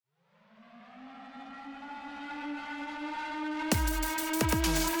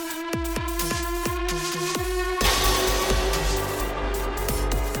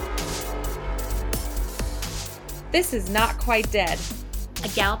This is Not Quite Dead, a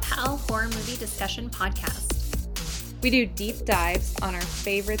Gal Pal horror movie discussion podcast. We do deep dives on our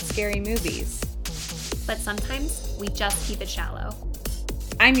favorite scary movies. But sometimes we just keep it shallow.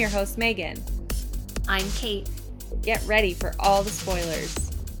 I'm your host, Megan. I'm Kate. Get ready for all the spoilers.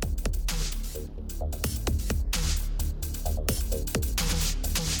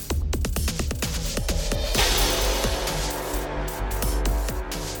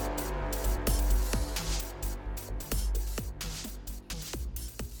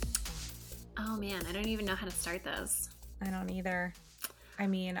 Oh man, I don't even know how to start this. I don't either. I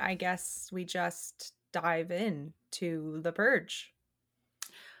mean, I guess we just dive in to The Purge.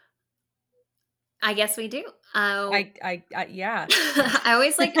 I guess we do. Yeah. I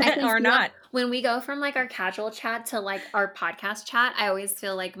always I or not. When we go from our casual chat to our podcast chat, I always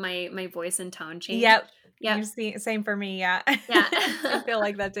feel like my voice and tone change. Yep. You see, same for me. Yeah. Yeah. I feel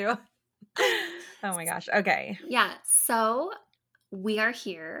like that too. Oh my gosh. Okay. Yeah. So we are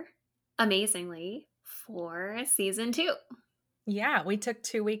here, amazingly, for season 2. Yeah, we took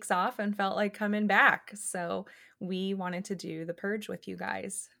 2 weeks off and felt like coming back. So we wanted to do The Purge with you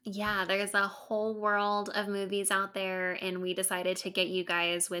guys. Yeah, there's a whole world of movies out there, and we decided to get you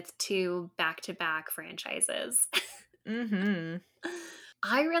guys with 2 back-to-back franchises. Mm-hmm.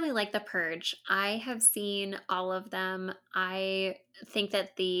 I really like The Purge. I have seen all of them. I think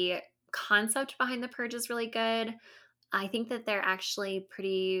that the concept behind The Purge is really good. I think that they're actually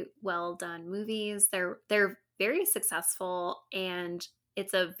pretty well done movies. They're very successful, and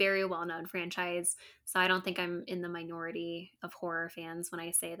it's a very well-known franchise. So I don't think I'm in the minority of horror fans when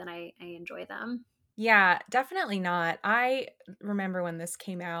I say that I enjoy them. Yeah, definitely not. I remember when this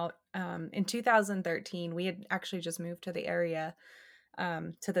came out in 2013. We had actually just moved to the area,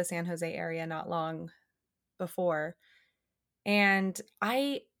 to the San Jose area not long before. And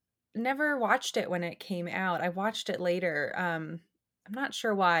I never watched it when it came out. I watched it later. I'm not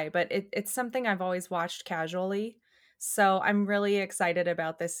sure why, but it's something I've always watched casually. So I'm really excited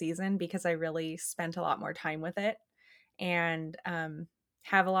about this season because I really spent a lot more time with it and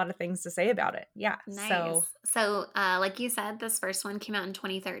have a lot of things to say about it. Yeah. Nice. So like you said, this first one came out in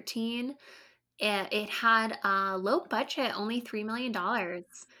 2013. It had a low budget, only $3 million.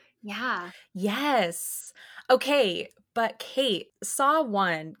 Yeah. Yes. Okay, but Kate, Saw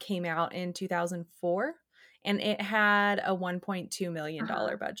 1 came out in 2004 and it had a $1.2 million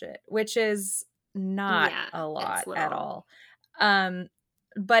Uh-huh. budget, which is not Yeah, a lot it's little. at all.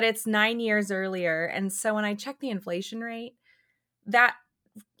 But it's 9 years earlier, and so when I check the inflation rate, that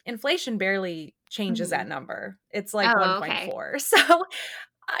inflation barely changes that number. It's like Oh, 1.4. okay. So,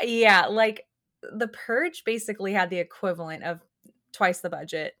 yeah, like The Purge basically had the equivalent of twice the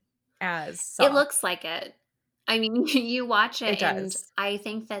budget as Saw. It looks like it. I mean, you watch it, It and does. I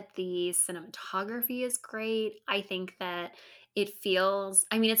think that the cinematography is great. I think that it feels,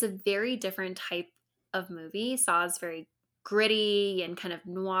 I mean, it's a very different type of movie. Saw is very gritty and kind of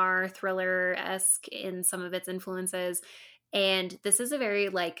noir thriller-esque in some of its influences. And this is a very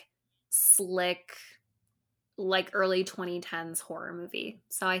slick, early 2010s horror movie.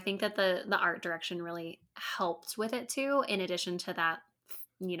 So I think that the art direction really helped with it too, in addition to that,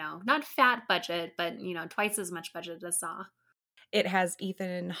 not fat budget, but twice as much budget as Saw. It has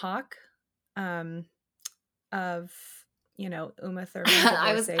Ethan Hawke, of Uma Thurman.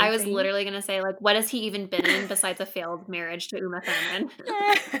 I was literally gonna say, what has he even been in besides a failed marriage to Uma Thurman?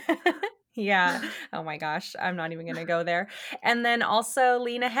 Yeah. Oh my gosh, I'm not even gonna go there. And then also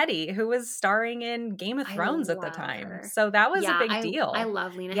Lena Headey, who was starring in Game of Thrones at the time. Her. So that was a Yeah, big deal. I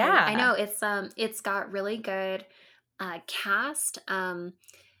love Lena Headey. Yeah. I know it's got really good cast.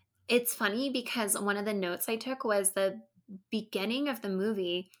 It's funny because one of the notes I took was the beginning of the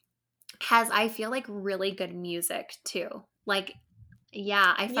movie has, I feel really good music too.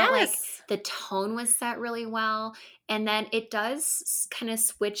 Yeah, I felt like the tone was set really well. And then it does kind of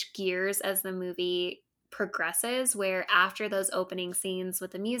switch gears as the movie progresses, where after those opening scenes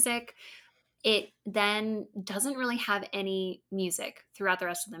with the music, it then doesn't really have any music throughout the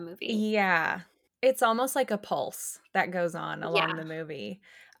rest of the movie. Yeah. It's almost like a pulse that goes on along the movie.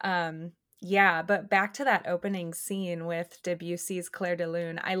 Yeah, but back to that opening scene with Debussy's Clair de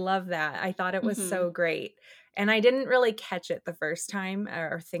Lune. I love that. I thought it was so great. And I didn't really catch it the first time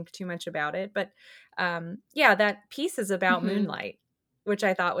or think too much about it. But yeah, that piece is about moonlight, which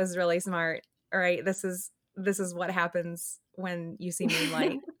I thought was really smart. All right, this is what happens when you see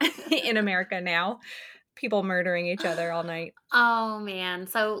moonlight in America now. People murdering each other all night. Oh, man.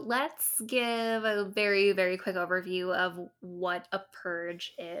 So let's give a very, very quick overview of what a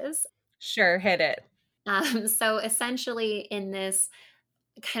purge is. Sure, hit it. So essentially in this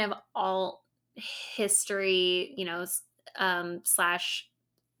kind of history, slash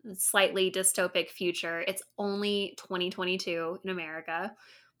slightly dystopic future. It's only 2022 in America.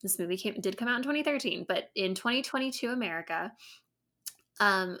 This movie did come out in 2013, but in 2022 America,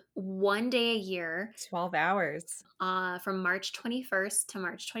 one day a year, 12 hours. from March 21st to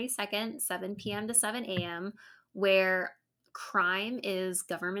March 22nd, 7 p.m. to 7 a.m., where crime is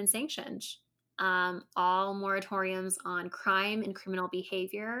government sanctioned. All moratoriums on crime and criminal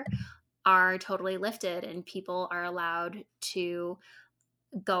behavior are totally lifted, and people are allowed to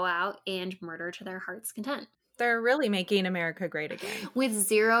go out and murder to their heart's content They're really making America great again. with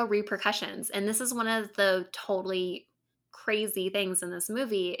zero repercussions. And this is one of the totally crazy things in this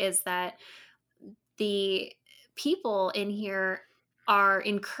movie is that the people in here are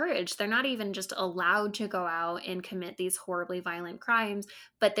encouraged. They're not even just allowed to go out and commit these horribly violent crimes,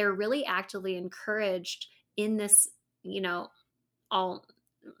 but they're really actively encouraged in this, you know, all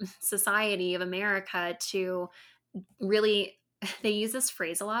society of America to really they use this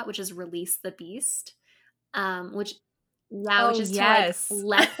phrase a lot, which is release the beast. Which yeah, which Oh, is to, like, yes.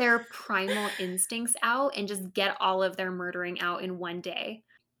 let their primal instincts out and just get all of their murdering out in one day.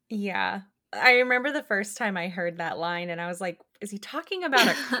 Yeah. I remember the first time I heard that line and I was like, "Is he talking about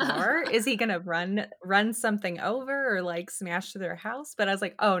a car? Is he gonna run something over or, like, smash through their house?" But I was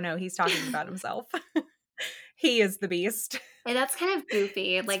like, "Oh, no, he's talking about himself." He is the beast. And that's kind of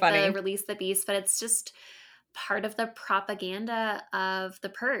goofy, It's like the funny. release the beast, but it's just part of the propaganda of the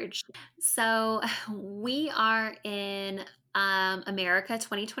purge. So we are in America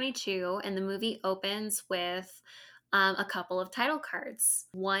 2022, and the movie opens with a couple of title cards.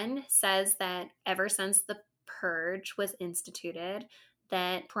 One says that ever since the purge was instituted,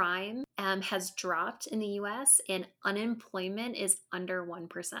 that crime has dropped in the US and unemployment is under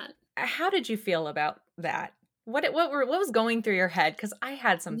 1%. How did you feel about that? What was going through your head? Because I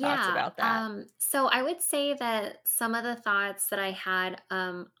had some thoughts Yeah. about that. So I would say that some of the thoughts that I had,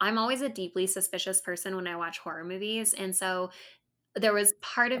 I'm always a deeply suspicious person when I watch horror movies. And so there was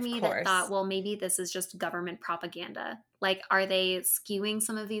part of Of me that thought, course. well, maybe this is just government propaganda. Like, are they skewing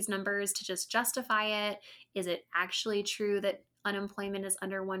some of these numbers to just justify it? Is it actually true that unemployment is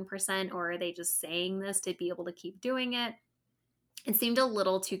under 1%, or are they just saying this to be able to keep doing it? It seemed a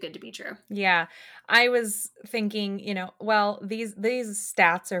little too good to be true. Yeah. I was thinking, well, these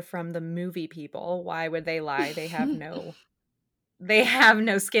stats are from the movie people. Why would they lie? They have no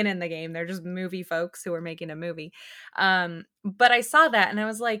skin in the game. They're just movie folks who are making a movie. But I saw that and I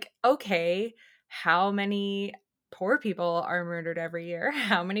was like, okay, how many poor people are murdered every year?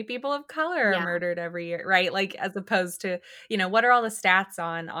 How many people of color are Yeah. murdered every year? Right? Like as opposed to, what are all the stats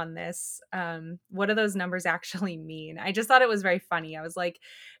on this? What do those numbers actually mean? I just thought it was very funny. I was like,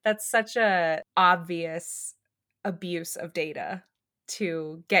 that's such a obvious abuse of data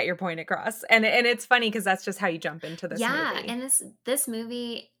to get your point across. And it's funny because that's just how you jump into this Yeah, movie. and this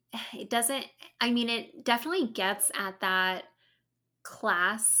movie, it doesn't I mean, it definitely gets at that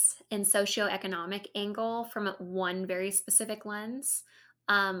class and socioeconomic angle from one very specific lens.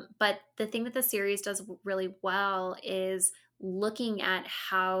 But the thing that the series does really well is looking at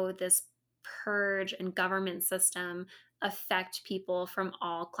how this purge and government system affect people from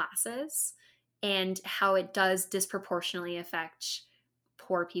all classes and how it does disproportionately affect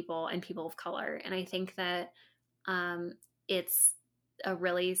poor people and people of color. And I think that it's a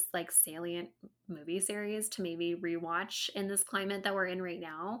really like salient movie series to maybe rewatch in this climate that we're in right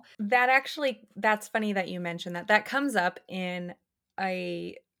now. That's funny that you mentioned that. That comes up in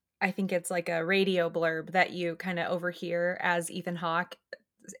a I think it's like a radio blurb that you kinda overhear as Ethan Hawke,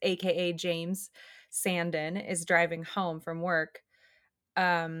 AKA James Sandon, is driving home from work.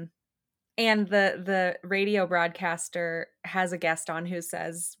 Um, and the radio broadcaster has a guest on who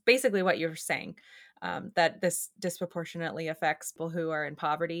says basically what you're saying, that this disproportionately affects people who are in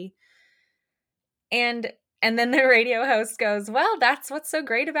poverty. And and then the radio host goes, "Well, that's what's so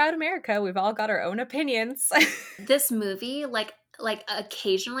great about America. We've all got our own opinions." This movie like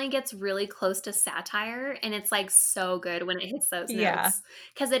occasionally gets really close to satire, and it's like so good when it hits those Yeah. notes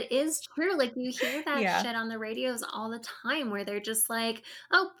because it is true. Like you hear that Yeah. shit on the radios all the time where they're just like,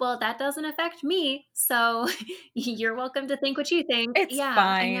 "Oh, well, that doesn't affect me, so you're welcome to think what you think." It's Yeah, I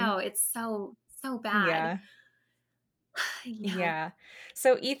fine. know it's so bad. Yeah. Yeah, Yeah.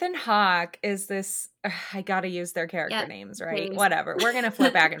 So Ethan Hawke is this I gotta use their character yep, names, right? James. Whatever. We're gonna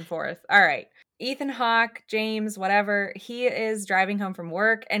flip back and forth. All right. Ethan Hawke, James, whatever, he is driving home from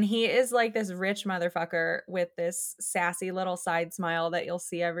work and he is like this rich motherfucker with this sassy little side smile that you'll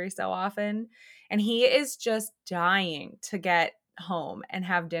see every so often. And he is just dying to get home and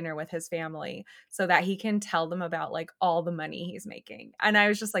have dinner with his family so that he can tell them about like all the money he's making. And I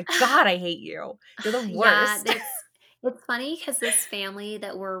was just like, God, I hate you. You're the Yeah, worst. it's funny because this family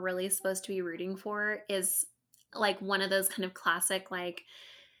that we're really supposed to be rooting for is, like, one of those kind of classic, like,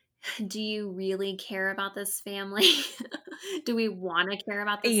 do you really care about this family? Do we wanna care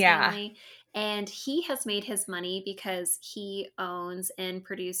about this Yeah. family? And he has made his money because he owns and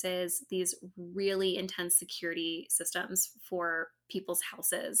produces these really intense security systems for people's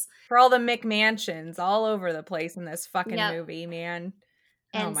houses. For all the McMansions all over the place in this fucking Yep. movie, man.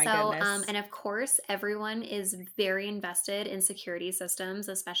 Oh And my so, goodness. and of course, everyone is very invested in security systems,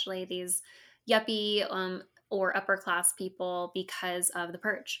 especially these yuppie or upper class people because of the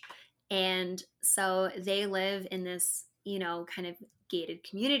purge. And so they live in this, kind of gated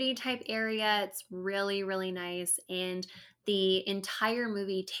community type area. It's really, really nice. And the entire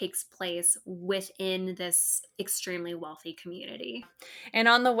movie takes place within this extremely wealthy community. And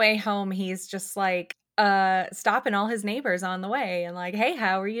on the way home, he's just like, stopping all his neighbors on the way and like, "Hey,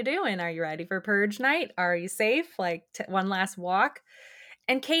 how are you doing? Are you ready for purge night? Are you safe? Like, one last walk?"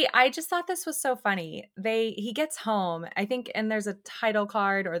 And Kate, I just thought this was so funny. He gets home, I think, and there's a title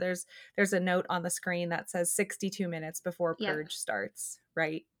card or there's a note on the screen that says 62 minutes before Yep. purge starts,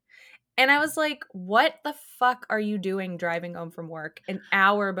 right? And I was like, "What the fuck are you doing driving home from work an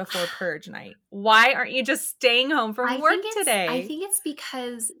hour before purge night? Why aren't you just staying home from work I today?" think it's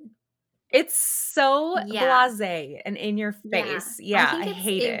because It's so yeah. blasé and in your Yeah. face. I Yeah, I think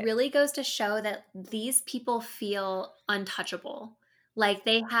hate it it. really goes to show that these people feel untouchable. Like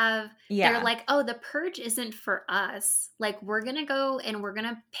they're Yeah. like, "Oh, the purge isn't for us. Like we're going to go and we're going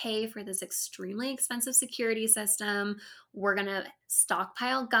to pay for this extremely expensive security system. We're going to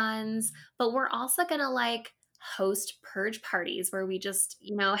stockpile guns, but we're also going to like host purge parties where we just,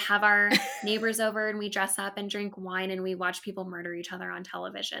 have our neighbors over and we dress up and drink wine and we watch people murder each other on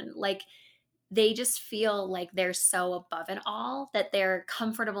television." Like they just feel like they're so above it all that they're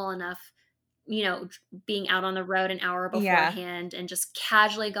comfortable enough, being out on the road an hour Yeah. beforehand and just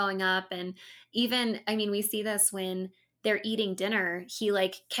casually going up. And even, I mean, we see this when they're eating dinner. He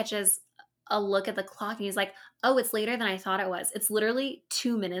like catches a look at the clock and he's like, "Oh, it's later than I thought it was. It's literally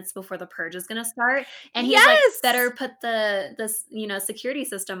 2 minutes before the purge is going to start." And he's like, Yes! "Better put this, security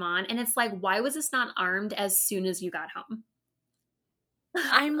system on." And it's like, why was this not armed as soon as you got home?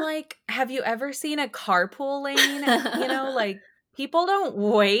 I'm like, have you ever seen a carpool lane? You know, like, people don't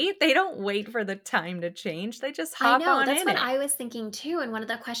wait. They don't wait for the time to change. They just I hop know, on that's in what it. I was thinking too, and one of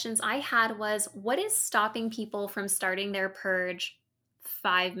the questions I had was, what is stopping people from starting their purge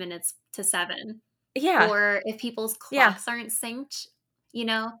 5 minutes to 7? Yeah. Or if people's Yeah. clocks aren't synced, you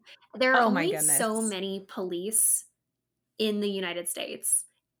know? There are Oh my only so goodness. many police in the United States.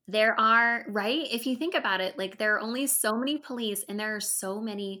 There are right? If you think about it, like, there are only so many police and there are so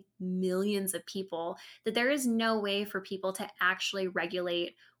many millions of people that there is no way for people to actually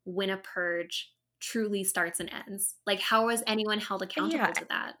regulate when a purge truly starts and ends. Like, how is anyone held Yeah, accountable to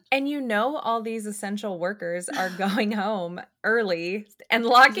that? and all these essential workers are going home early and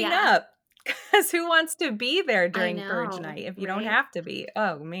locking Yeah, up because who wants to be there I during purge know, night if you don't right? have to be?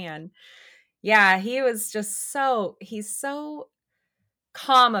 Oh, man. Yeah, he was just he's so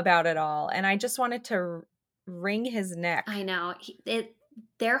calm about it all, and I just wanted to wring his neck. I know.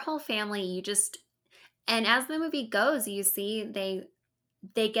 Their whole family, you just and as the movie goes, you see they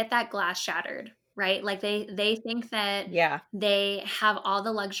get that glass shattered, right? Like they think that Yeah. they have all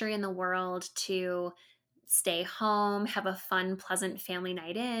the luxury in the world to stay home, have a fun, pleasant family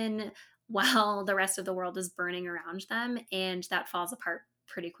night in while the rest of the world is burning around them, and that falls apart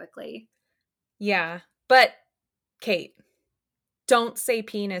pretty quickly. Yeah, but Kate, don't say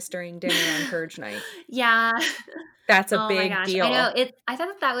penis during dinner on purge night. Yeah. That's a Oh my big gosh. I know deal. I thought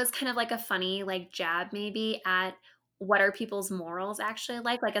that that was kind of like a funny like jab maybe at what are people's morals actually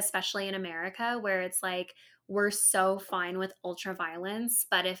like especially in America where it's like we're so fine with ultra violence,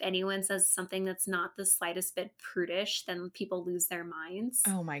 but if anyone says something that's not the slightest bit prudish, then people lose their minds.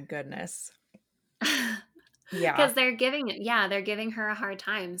 Oh my goodness. Yeah. Cuz they're giving her a hard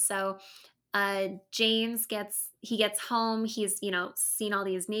time. So James gets home, he's, seen all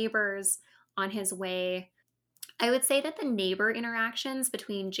these neighbors on his way. I would say that the neighbor interactions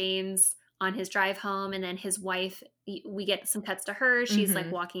between James on his drive home and then his wife, we get some cuts to her. She's like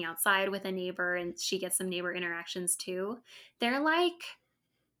Mhm. walking outside with a neighbor and she gets some neighbor interactions too. They're like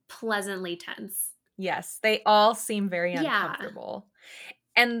pleasantly tense. Yes, they all seem very Yeah. uncomfortable.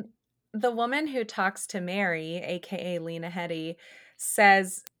 And the woman who talks to Mary, AKA Lena Headey,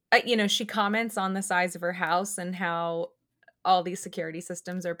 says, she comments on the size of her house and how all these security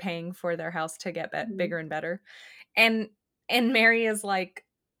systems are paying for their house to get Mhm. bigger and better. And And Mary is like,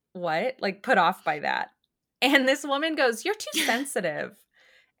 "What?" Like, put off by that. And this woman goes, "You're too sensitive."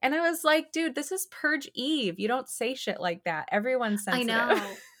 And I was like, "Dude, this is Purge Eve. You don't say shit like that. Everyone's I sensitive.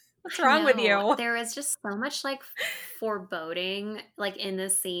 know. What's I wrong with know. you?" There was just so much, like, foreboding, like, in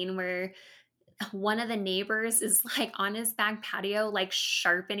this scene where one of the neighbors is, like, on his back patio, like,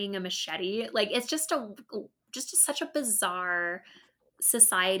 sharpening a machete. Like, it's just such a bizarre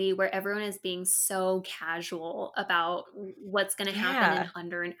society where everyone is being so casual about what's gonna happen in Yeah.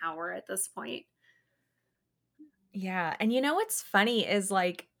 under an hour at this point. Yeah, and you know what's funny is,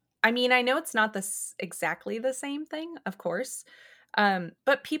 like, I mean, I know it's not exactly the same thing, of course,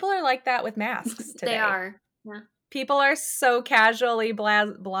 but people are like that with masks They today. are. Yeah. People are so casually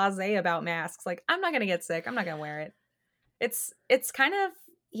blasé about masks, like, "I'm not gonna get sick, I'm not gonna wear it." It's kind of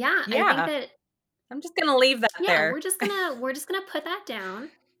Yeah, I think yeah, that I'm just gonna leave that yeah, there. we're just gonna put that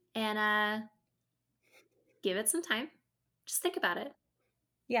down and, give it some time. Just think about it.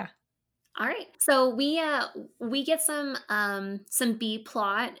 Yeah. All right. So we get some B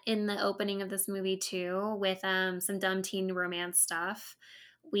plot in the opening of this movie too with some dumb teen romance stuff.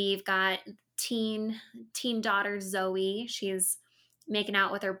 We've got teen teen daughter Zoe. She's making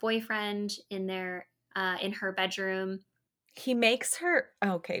out with her boyfriend in her bedroom. He makes her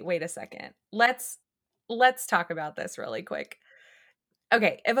okay, wait a second. Let's talk about this really quick.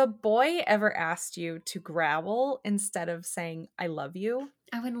 Okay, if a boy ever asked you to gravel instead of saying, "I love you,"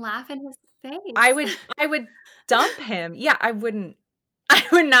 I would laugh in his I face. would I would dump him. Yeah, I wouldn't I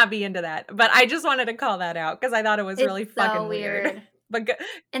would not be into that, but I just wanted to call that out because I thought it was It's really so fucking weird. weird. But go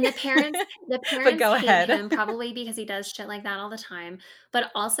And the but parents go hate ahead. him probably because he does shit like that all the time, but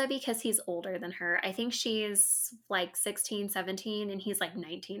also because he's older than her. I think she's like 16, 17, and he's like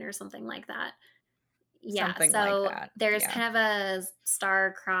 19 or something like that. Yeah, Something like so that, there's yeah. kind of a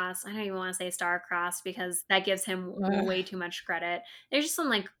star cross. I don't even wanna say star cross because that gives him Ugh, way too much credit. There's just some,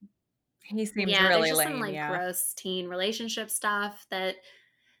 like he seems yeah, there's really just some, lame, like, yeah. gross teen relationship stuff that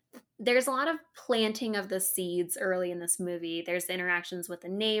there's a lot of planting of the seeds early in this movie. There's interactions with the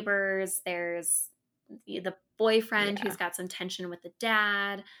neighbors, there's the boyfriend who's Yeah. got some tension with the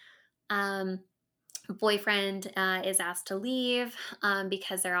dad. Um, boyfriend is asked to leave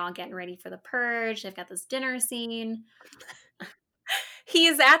because they're all getting ready for the purge. They've got this dinner scene. He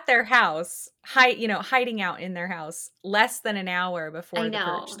is at their house, hiding out in their house less than an hour I before the purge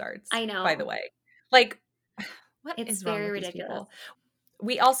know. starts, I by the know. way. Like, what It's is wrong very with these ridiculous. people?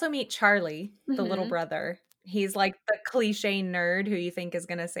 We also meet Charlie, the little Mhm. brother. He's like the cliche nerd who you think is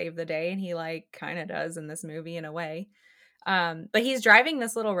gonna save the day, and he, like, kinda does in this movie in a way. But he's driving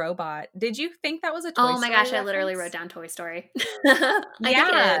this little robot. Did you think that was a Toy Oh my Story gosh, I literally wrote reference? down Toy Story. I think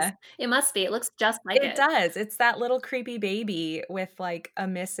it is. Yeah, It must be. It looks just like it it. does. It's that little creepy baby with, like, a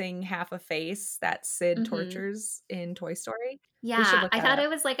missing half a face that Sid Mhm. tortures in Toy Story. We should Yeah, look I that thought up. it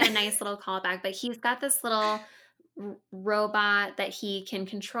was like a nice little callback, but he's got this little robot that he can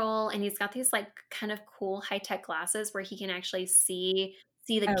control, and he's got these like kind of cool high-tech glasses where he can actually see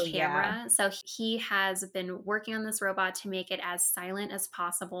the Oh, yeah. camera. So he has been working on this robot to make it as silent as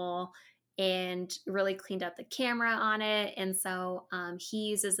possible and really cleaned up the camera on it. And so he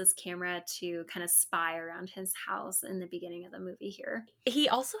uses this camera to kind of spy around his house in the beginning of the movie here. He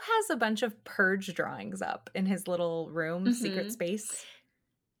also has a bunch of purge drawings up in his little room, secret Hmm. space.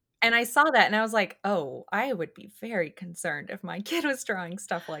 And I saw that and I was like, "Oh, I would be very concerned if my kid was drawing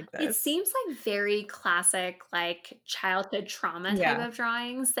stuff like It this." seems like very classic, like, childhood trauma type Yeah. of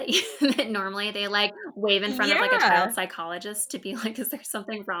drawings that you that normally they, like, wave in front of, like, a child Yeah, psychologist to be like, "Is there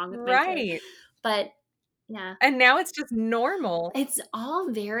something wrong with my kid?" right. But, yeah, And now it's just normal. it's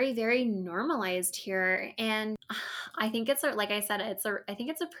all very, very normalized here, and I think it's a like I said, I think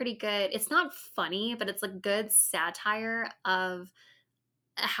it's a pretty good it's not funny, but it's a good satire of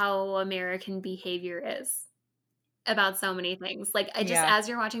how American behavior is. About so many things. Like, I just Yeah, as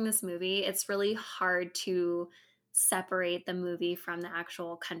you're watching this movie, it's really hard to separate the movie from the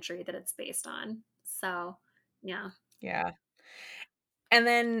actual country that it's based on. So, yeah. yeah. And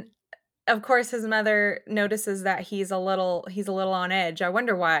then, of course, his mother notices that he's a little on edge. I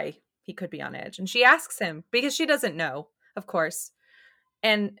wonder why he could be on edge, and she asks him because she doesn't know, of course.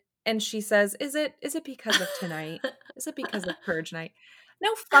 And she says, "Is it because of tonight? Is it because of purge night?"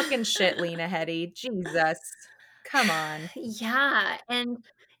 No fucking shit, Lena Headey. Jesus. Come on. Yeah, and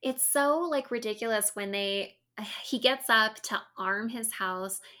it's so, like, ridiculous when he gets up to arm his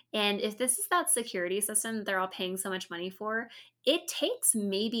house, and if this is that security system they're all paying so much money for, it takes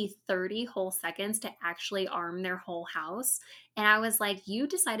maybe 30 whole seconds to actually arm their whole house, and I was like, "You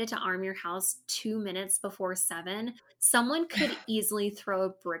decided to arm your house 2 minutes before 7. Someone could easily throw a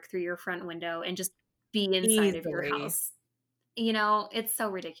brick through your front window and just be inside of your Easily. house." It's so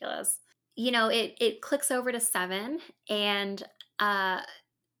ridiculous. It clicks over to 7, and, uh,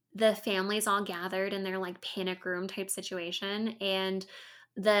 the family's all gathered in their, like, panic room type situation, and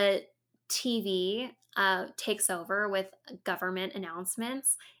the TV, takes over with government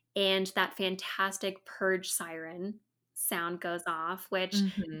announcements, and that fantastic purge siren sound goes off, which,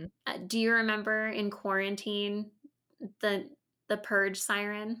 Mhm. do you remember in quarantine, the the purge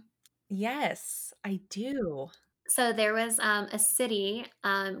siren? Yes, I do. So there was, a city,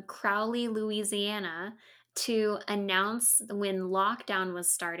 Crowley, Louisiana, to announce when lockdown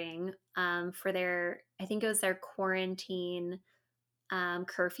was starting, for their I think it was their quarantine,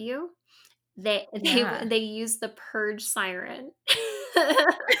 curfew. They Yeah. used the purge siren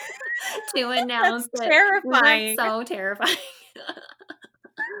to That's announce it. Isn't that terrifying. so terrifying?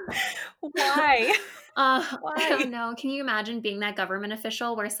 Why? I Why? don't know. Can you imagine being that government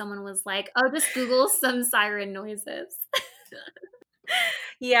official where someone was like, "Oh, just Google some siren noises."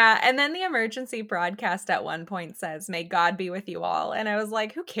 Yeah, and then the emergency broadcast at one point says, "May God be with you all," and I was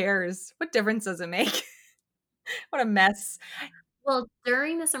like, "Who cares? What difference does it make?" What a mess. Well,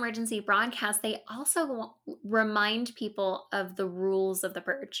 during this emergency broadcast, they also remind people of the rules of the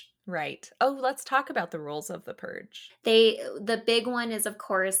purge. Right. Oh, let's talk about the rules of the purge. The big one is, of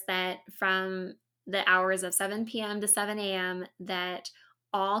course, that from the hours of 7 p.m. to 7 a.m., that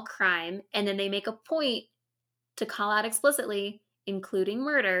all crime, and then they make a point to call out explicitly, including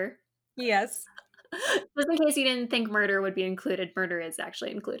murder. Yes. Just in case you didn't think murder would be included, murder is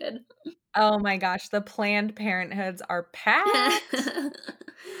actually included. Oh my gosh, the Planned Parenthoods are packed.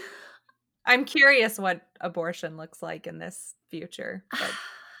 I'm curious what abortion looks like in this future, but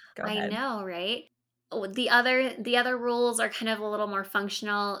go I ahead. know, right? Oh, the other rules are kind of a little more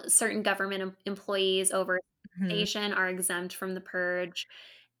functional. Certain government employees over Mhm. station are exempt from the purge.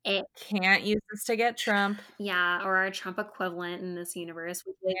 It Can't use this to get Trump. Yeah, or our Trump equivalent in this universe,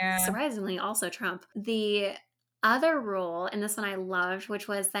 which is Yeah. surprisingly also Trump. The other rule, and this one I loved, which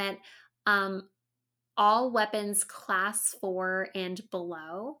was that um, all weapons class 4 and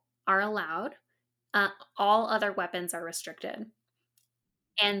below are allowed. Uh, all other weapons are restricted.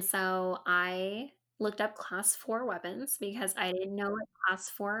 And so I looked up class 4 weapons because I didn't know what class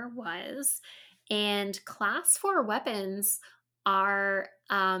 4 was. And class 4 weapons are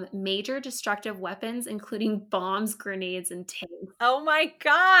major destructive weapons, including bombs, grenades, and tanks. Oh my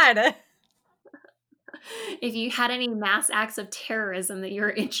god. If you had any mass acts of terrorism that you're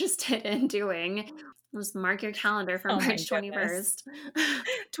interested in doing, just mark your calendar for Oh my March goodness. 21st.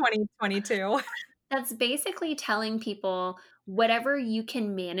 2022. That's basically telling people whatever you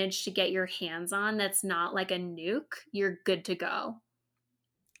can manage to get your hands on that's not like a nuke, you're good to go.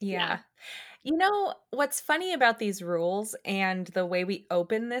 Yeah. Yeah. You know, what's funny about these rules and the way we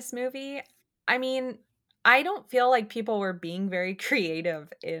open this movie, I mean, I don't feel like people were being very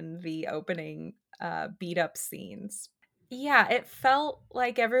creative in the opening, beat up scenes. Yeah, it felt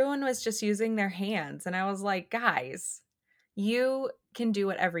like everyone was just using their hands, and I was like, "Guys, you can do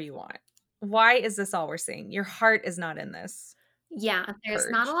whatever you want. Why is this all we're seeing? Your heart is not in this Yeah, there's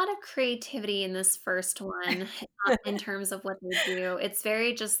not a purge." lot of creativity in this first one, in terms of what they do. It's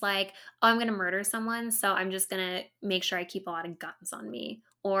very just like, "Oh, I'm gonna murder someone, so I'm just gonna make sure I keep a lot of guns on me,"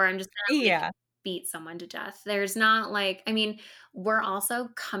 or, "I'm just gonna, like, Yeah. beat someone to death." There's not like I mean, we're also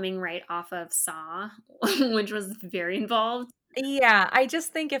coming right off of Saw, which was very involved. Yeah, I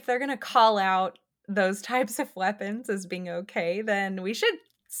just think if they're gonna call out those types of weapons as being okay, then we should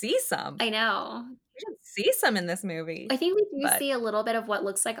see some. I know. We should see some in this movie, I think we do but see a little bit of what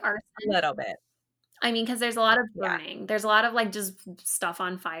looks like a arson. little bit. I mean, because there's a lot of Yeah. burning. There's a lot of, like, just stuff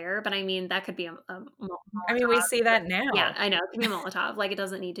on fire, but I mean, that could be a I mean, we Molotov. see that Yeah, now. I know, it could be a Molotov, like, it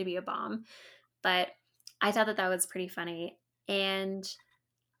doesn't need to be a bomb, but I thought that that was pretty funny, and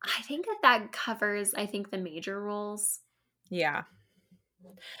I think that that covers, I think, the major rules. Yeah.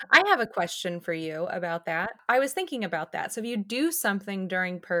 I have a question for you about that. I was thinking about that. So if you do something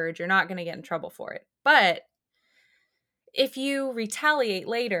during purge, you're not gonna get in trouble for it. But if you retaliate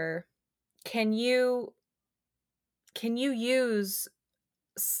later, can you use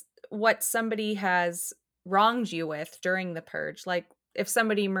what somebody has wronged you with during the purge, like if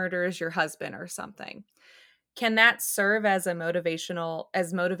somebody murders your husband or something, can that serve as a motivational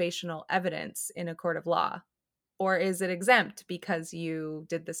evidence in a court of law, or is it exempt because you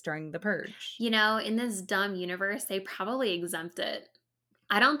did this during the purge? In this dumb universe, they probably exempt it.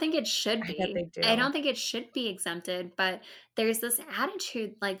 I don't think it should I bet be. they I do. don't think it should be exempted, but there's this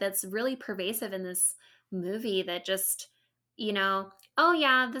attitude, like, that's really pervasive in this movie that just, "Oh,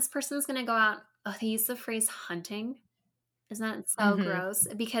 yeah, this person's gonna go out." Oh, they use the phrase hunting. Isn't that so Mhm. gross?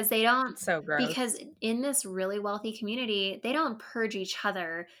 Because they don't So because gross. in this really wealthy community, they don't purge each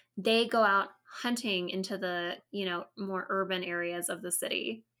other. They go out hunting into the, more urban areas of the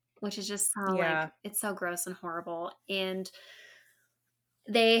city, which is just so, Yeah. like, it's so gross and horrible, and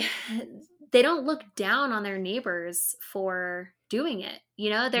they they don't look down on their neighbors for doing it,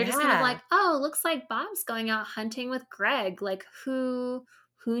 They're just kind of like, Yeah. "Oh, looks like Bob's going out hunting with Greg." Like, who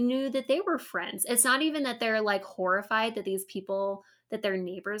knew that they were friends? It's not even that they're, like, horrified that these people that they're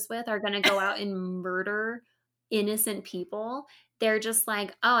neighbors with are gonna go out and murder innocent people. They're just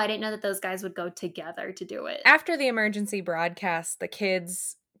like, "Oh, I didn't know that those guys would go together to do it." After the emergency broadcast, the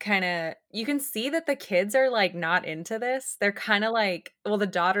kids kinda you can see that the kids are, like, not into this. They're kinda like well, the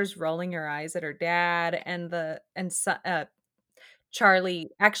daughter's rolling her eyes at her dad, and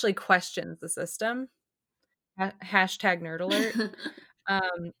Charlie actually questions the system. Hashtag nerd alert.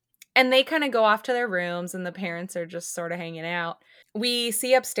 Um, and they kinda go off to their rooms, and the parents are just sorta hanging out. We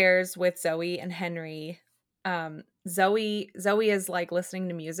see upstairs with Zoe and Henry, Zoe is, like, listening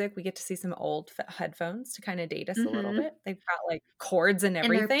to music. We get to see some old headphones to kinda date us a little Mhm. bit. They've got, like, cords and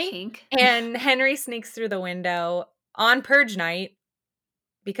And they're everything, pink. and Henry sneaks through the window on purge night,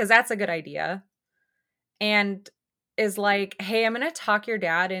 because that's a good idea, and is like, "Hey, I'm gonna talk your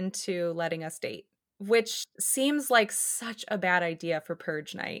dad into letting us date," which seems like such a bad idea for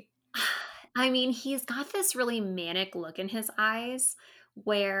purge night. I mean, he's got this really manic look in his eyes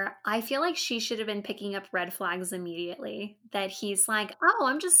where I feel like she should have been picking up red flags immediately. That he's like, "Oh,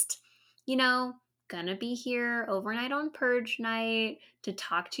 I'm just, you know, gonna be here overnight on purge night to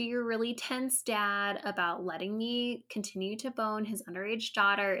talk to your really tense dad about letting me continue to bone his underage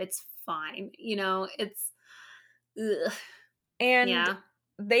daughter. It's fine." Ugh. And Yeah.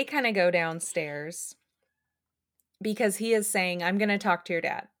 they kinda go downstairs because he is saying, "I'm gonna talk to your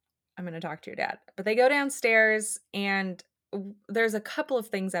dad. I'm gonna talk to your dad." But they go downstairs and there's a couple of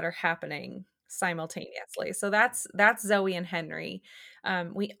things that are happening simultaneously. So that's Zoe and Henry.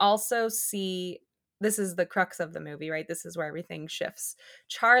 We also see this is the crux of the movie, right? This is where everything shifts.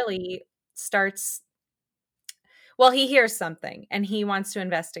 Charlie starts well, he hears something and he wants to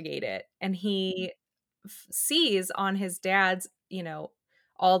investigate it. And he sees on his dad's,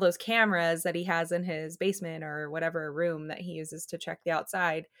 all those cameras that he has in his basement or whatever room that he uses to check the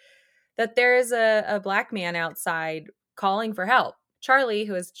outside, that there is a black man outside calling for help. Charlie,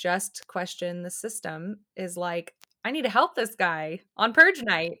 who has just questioned the system, is like, I need to help this guy on purge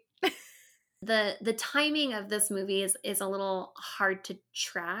night. The timing of this movie is a little hard to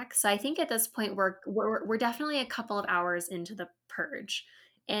track. So I think at this point we're definitely a couple of hours into the purge.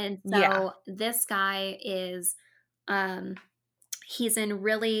 And Yeah. so this guy is um he's in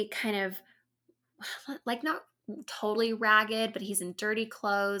really kind of like not totally ragged, but he's in dirty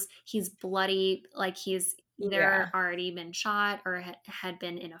clothes. He's bloody, like he's either Yeah. already been shot or had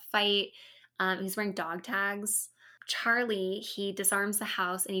been in a fight. He's wearing dog tags. Charlie, he disarms the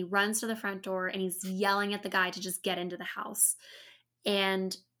house and he runs to the front door and he's yelling at the guy to just get into the house.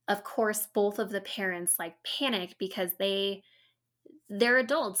 And of course, both of the parents like panic because they're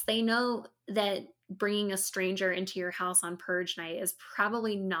adults. They know that bringing a stranger into your house on purge night is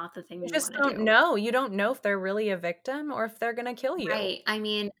probably not the thing You you just want to don't do. know. You don't know if they're really a victim or if they're gonna kill you. Right. I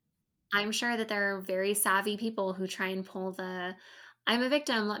mean, I'm sure that there are very savvy people who try and pull the "I'm a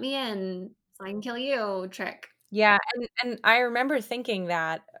victim, let me in so I can kill you" trick. Yeah, and I remember thinking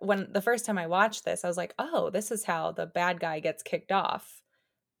that when the first time I watched this, I was like, "Oh, this is how the bad guy gets kicked off."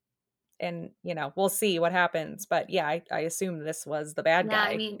 And, we'll see what happens, but yeah, I assume this was the bad Yeah,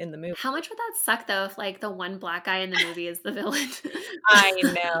 I guy mean, in the movie. how much would that suck though if, like, the one black guy in the movie is the villain? I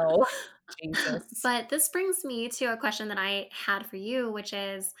know. Jesus. But this brings me to a question that I had for you, which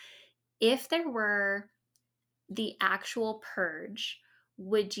is, if there were the actual purge,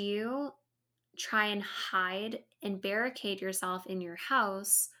 would you try and hide and barricade yourself in your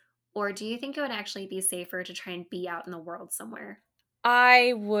house, or do you think it would actually be safer to try and be out in the world somewhere?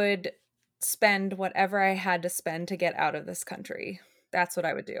 I would spend whatever I had to spend to get out of this country. That's what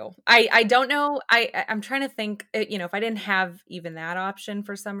I would do. I don't know, I'm trying to think, if I didn't have even that option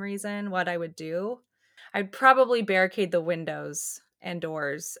for some reason, what I would do. I'd probably barricade the windows and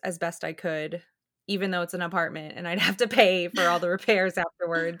doors as best I could, even though it's an apartment and I'd have to pay for all the repairs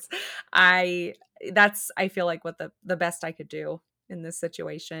afterwards. I I feel like what the best I could do in this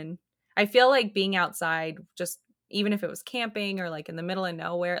situation. I feel like being outside, just even if it was camping or like in the middle of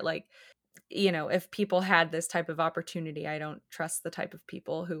nowhere, like, if people had this type of opportunity, I don't trust the type of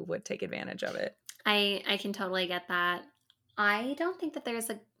people who would take advantage of it. I can totally get that. I don't think that there's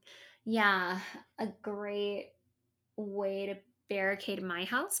a great way to barricade my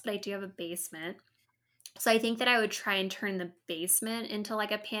house, but I do have a basement. So I think that I would try and turn the basement into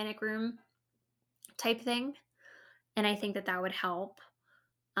like a panic room type thing, and I think that that would help.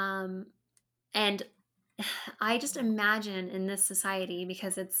 Um, and I just imagine in this society,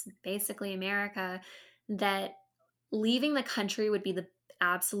 because it's basically America, that leaving the country would be the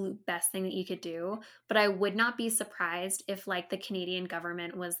absolute best thing that you could do. But I would not be surprised if, like, the Canadian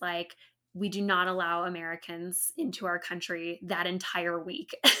government was like, we do not allow Americans into our country that entire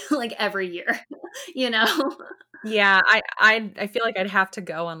week, like every year, you know? Yeah, I feel like I'd have to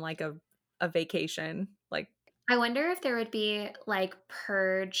go on, like, a vacation, like I wonder if there would be like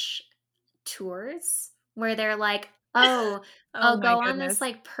purge tours where they're like, "Oh, oh oh, my go on this, goodness.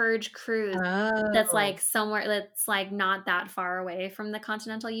 like, purge cruise that's, like, Oh. somewhere that's, like, not that far away from the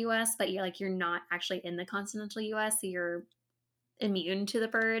continental US, but you're not actually in the continental US, so you're immune to the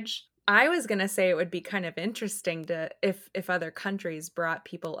purge." I was gonna say it would be kind of interesting to if other countries brought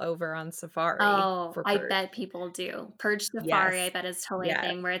people over on safari Oh, for I purge. bet people do. Purge safari, I Yes. bet is totally a Yes.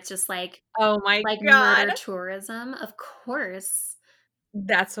 thing where it's just Oh my like god. murder tourism, of course.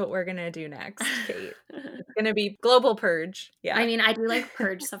 That's what we're gonna do next, Kate. It's gonna be global purge. I Yeah. mean, I do like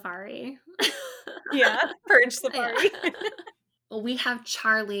purge safari. Yeah, purge Yeah. safari. Well, we have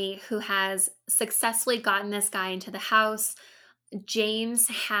Charlie who has successfully gotten this guy into the house. James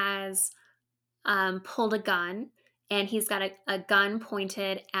has pulled a gun, and he's got a gun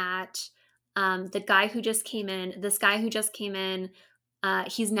pointed at the guy who just came in. This guy who just came in,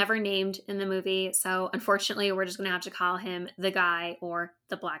 he's never named in the movie. So unfortunately, we're just going to have to call him the guy or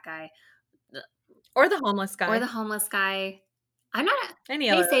the black guy Or the homeless or guy. the homeless guy. I'm not. Any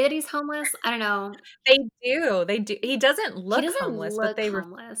They other say that he's homeless. I don't know. they do. He doesn't He look doesn't homeless, but look they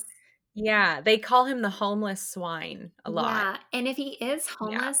homeless. yeah, they call him the homeless swine a lot. Yeah, and if he is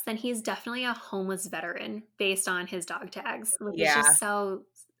Yeah. homeless, then he's definitely a homeless veteran based on his dog tags, which is Yeah. just so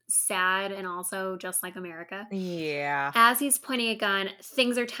sad and also just like America. Yeah. As he's pointing a gun,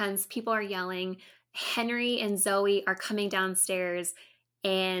 things are tense, people are yelling. Henry and Zoe are coming downstairs,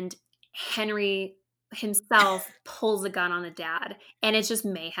 and Henry himself pulls a gun on the dad, and it's just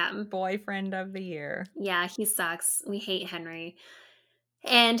mayhem. Boyfriend of the year. Yeah, he sucks. We hate Henry.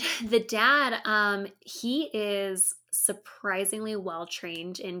 And the dad, he is surprisingly well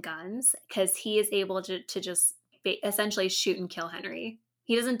trained in guns because he is able to just essentially shoot and kill Henry.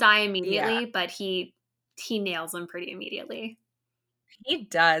 He doesn't die Yeah, immediately, but he nails him pretty immediately. he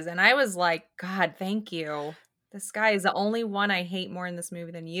does, and I was like, "God, thank you. This guy is the only one I hate more in this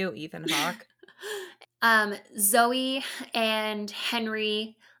movie than you, Ethan Hawke." Zoe and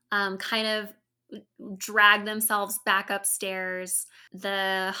Henry kind of drag themselves back upstairs.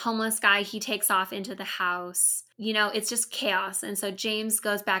 The homeless guy, he takes off into the house. You know, it's just chaos. And so James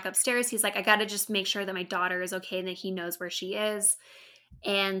goes back upstairs. He's like, I got to just make sure that my daughter is okay and that he knows where she is.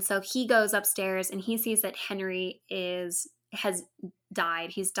 And so he goes upstairs and he sees that Henry is has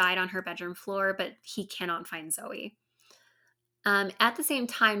died. He's died on her bedroom floor, but he cannot find Zoe. At the same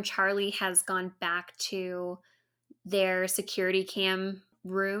time, Charlie has gone back to their security cam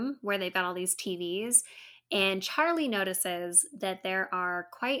room where they've got all these TVs. And Charlie notices that there are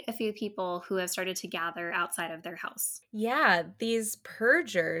quite a few people who have started to gather outside of their house. Yeah, these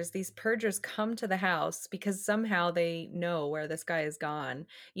purgers come to the house because somehow they know where this guy is gone.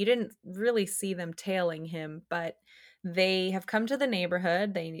 You didn't really see them tailing him, but they have come to the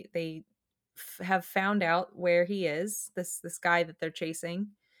neighborhood. They have found out where he is, this guy that they're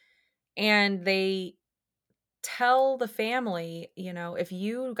chasing, and they tell the family, if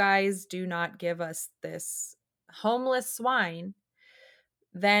you guys do not give us this homeless swine,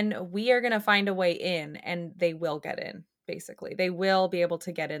 then we are going to find a way in, and they will get in. Basically, they will be able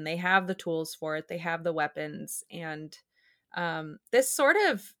to get in. They have the tools for it. They have the weapons, and this sort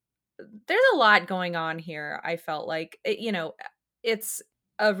of there's a lot going on here. I felt like it's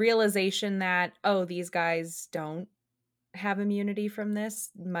a realization that, oh, these guys don't have immunity from this.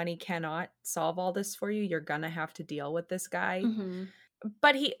 Money cannot solve all this for you. You're gonna have to deal with this guy. Hmm.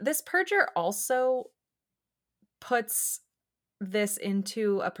 But this purger also puts this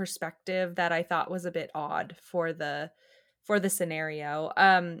into a perspective that I thought was a bit odd for the scenario,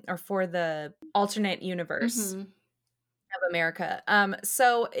 or for the alternate universe Hmm. of America.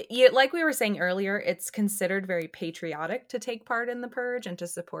 So you, like we were saying earlier, it's considered very patriotic to take part in the purge and to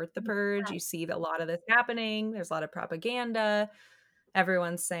support the purge. You see a lot of this happening. There's a lot of propaganda.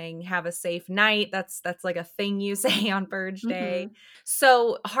 Everyone's saying have a safe night. That's like a thing you say on purge day. Hmm.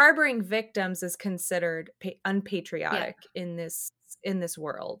 So harboring victims is considered Yeah. unpatriotic in this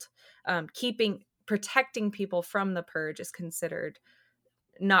world. Keeping protecting people from the purge is considered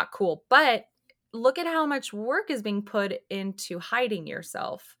not cool. But look at how much work is being put into hiding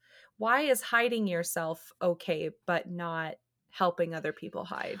yourself. why is hiding yourself okay, but not helping other people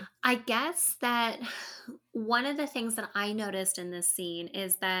hide? I guess that one of the things that I noticed in this scene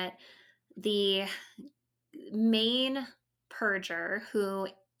is that the main purger, who,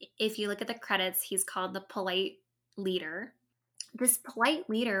 if you look at the credits, he's called the polite leader. This polite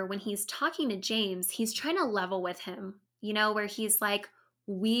leader, when he's talking to James, he's trying to level with him, where he's like,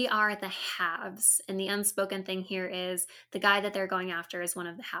 we are the haves. And the unspoken thing here is the guy that they're going after is one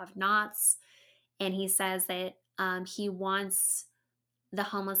of the have nots. And he says that he wants the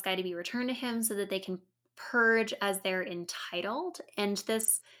homeless guy to be returned to him so that they can purge as they're entitled. And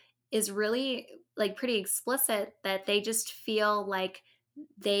this is really like pretty explicit that they just feel like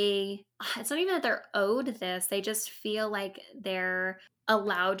it's not even that they're owed this, they just feel like they're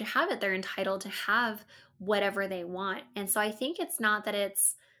allowed to have it, they're entitled to have whatever they want. And so I think it's not that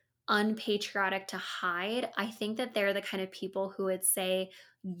it's unpatriotic to hide. I think that they're the kind of people who would say,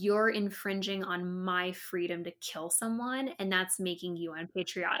 you're infringing on my freedom to kill someone, and that's making you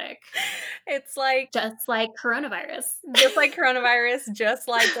unpatriotic. It's like Just like coronavirus. just like coronavirus, just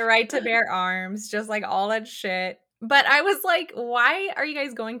like the right to bear arms, just like all that shit. But I was like, why are you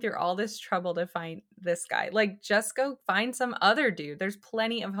guys going through all this trouble to find this guy? Like, just go find some other dude. There's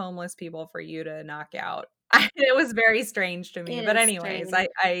plenty of homeless people for you to knock out. It was very strange to me. It But is anyways,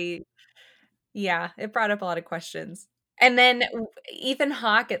 strange. yeah, it brought up a lot of questions. And then Ethan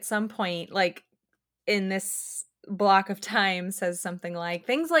Hawke at some point, like in this block of time, says something like,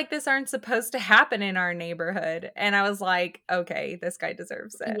 "Things like this aren't supposed to happen in our neighborhood." And I was like, okay, this guy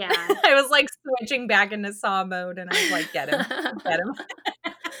deserves it. Yeah. I was like switching back into Saw mode and I was like, get him, get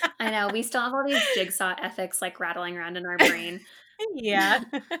I know, we still have all these jigsaw ethics, like, rattling around in our brain. him. Yeah.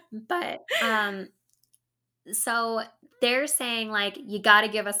 But, so they're saying, like, "You gotta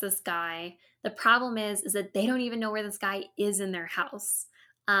give us this guy." The problem is that they don't even know where this guy is in their house.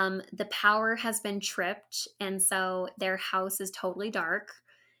 The power has been tripped, and so their house is totally dark,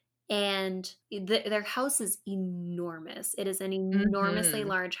 and their house is enormous. It is an enormously Mhm.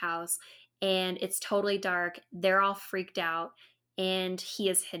 large house, and it's totally dark. They're all freaked out, and he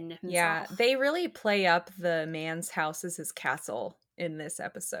has hidden Yeah, himself. they really play up the man's house as his castle in this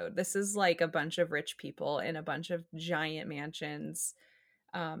episode. This is like a bunch of rich people in a bunch of giant mansions.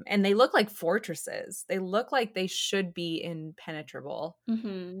 And they look like fortresses. They look like they should be impenetrable.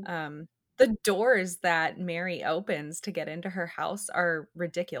 Mhm. Um, the doors that Mary opens to get into her house are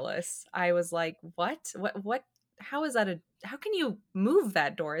ridiculous. I was like, "What? What how is that a how can you move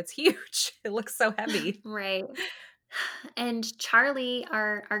that door? It's huge. It looks so heavy." Right. And Charlie,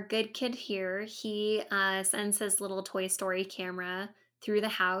 our good kid here, he sends his little Toy Story camera through the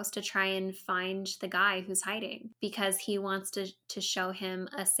house to try and find the guy who's hiding because he wants to show him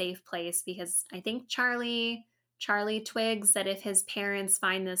a safe place. Because I think Charlie twigs that if his parents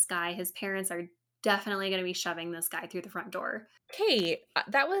find this guy, his parents are definitely going to be shoving this guy through the front door. Okay,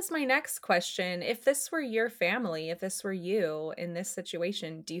 that was my next question. If this were your family, if this were you in this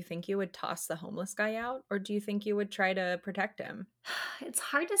situation, do you think you would toss the homeless guy out or do you think you would try to protect him? It's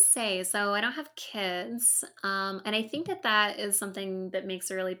hard to say. So I don't have kids, and I think that that is something that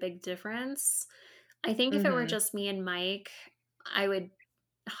makes a really big difference. I think if it were Mhm. just me and Mike, I would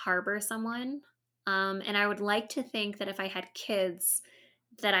harbor someone, and I would like to think that if I had kids,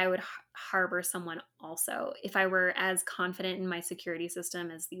 that I would harbor someone also. If I were as confident in my security system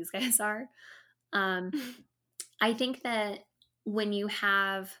as these guys are, um, I think that when you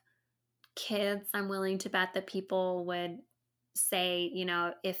have kids, I'm willing to bet that people would say,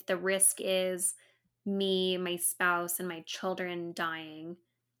 if the risk is me, my spouse, and my children dying,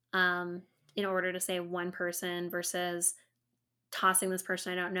 um, in order to save one person versus tossing this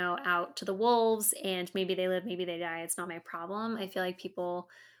person I don't know out to the wolves and maybe they live, maybe they die, it's not my problem. I feel like people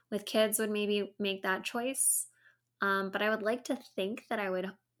with kids would maybe make that choice. But I would like to think that I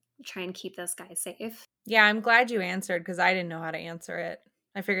would try and keep this guy safe. Yeah, I'm glad you answered because I didn't know how to answer it.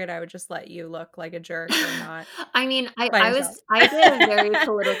 I figured I would just let you look like a jerk and not I mean, by yourself. I did a very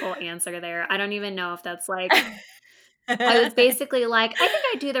political answer there. I don't even know if that's like I was basically like, I think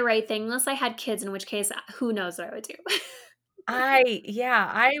I'd do the right thing unless I had kids, in which case, who knows what I would do. Yeah,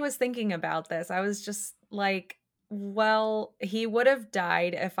 I was thinking about this. I was just like, well, he would have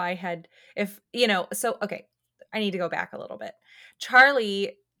died if I had if, so okay, I need to go back a little bit.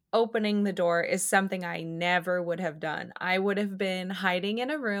 Charlie opening the door is something I never would have done. I would have been hiding in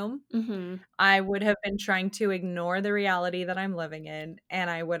a room. Mhm. I would have been trying to ignore the reality that I'm living in, and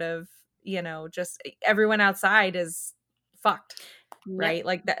I would have, just everyone outside is fucked, Yep. right?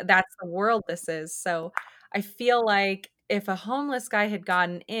 Like that's the world this is. So I feel like if a homeless guy had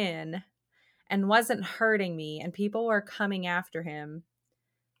gotten in and wasn't hurting me and people were coming after him,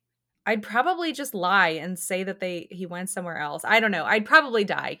 I'd probably just lie and say that he went somewhere else. I don't know. I'd probably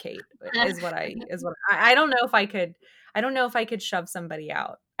die, Kate, is what I don't know if I could shove somebody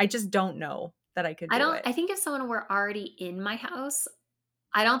out. I just don't know that I could I do don't it. I think if someone were already in my house,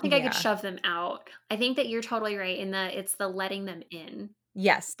 I don't think I could Yeah. shove them out. I think that you're totally right in that it's the letting them in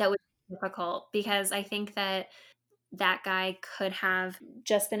Yes. that would be difficult because I think that that guy could have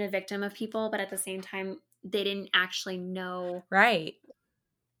just been a victim of people, but at the same time, they didn't actually know Right.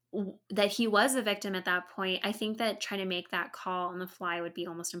 that he was a victim at that point. I think that trying to make that call on the fly would be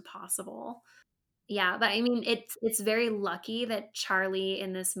almost impossible. Yeah, but I mean, it's very lucky that Charlie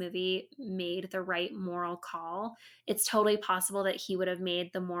in this movie made the right moral call. It's totally possible that he would have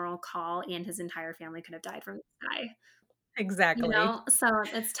made the moral call and his entire family could have died from this guy. You Exactly. know? So,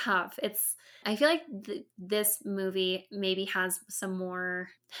 it's tough. It's I feel like this movie maybe has some more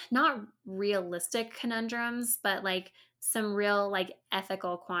not realistic conundrums, but, like, some real, like,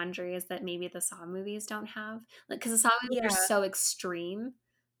 ethical quandaries that maybe the Saw movies don't have. Like, because the Saw movies are Yeah. so extreme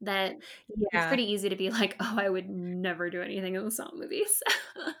that it's Yeah. pretty easy to be like, "Oh, I would never do anything in the Saw movies."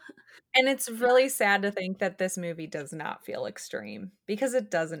 And it's really sad to think that this movie does not feel extreme because it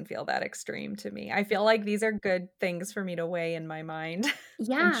doesn't feel that extreme to me. I feel like these are good things for me to weigh in my mind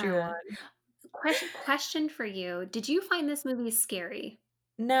and chew Yeah. on. Question for you. Did you find this movie scary?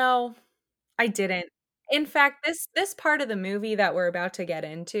 No, I didn't. In fact, this part of the movie that we're about to get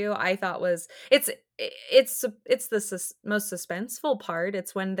into, I thought was it's the most suspenseful part.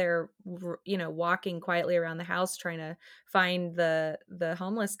 It's when they're walking quietly around the house trying to find the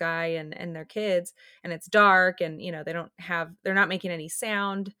homeless guy and their kids, and it's dark and they're not making any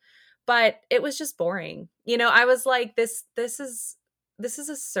sound, but it was just boring. I was like this is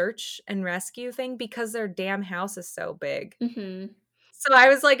a search and rescue thing because their damn house is so big. Mhm. So I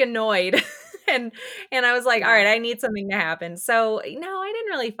was, like, annoyed, and I was like, Yeah. "Alright, I need something to happen." So, no, I didn't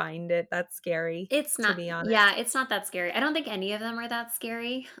really find it that scary, It's to not be honest. yeah, it's not that scary. I don't think any of them are that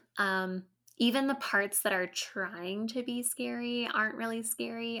scary. Even the parts that are trying to be scary aren't really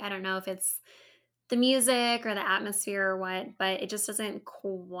scary. I don't know if it's the music or the atmosphere or what, but it just doesn't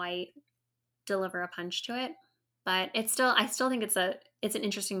quite deliver a punch to it. But I still think it's an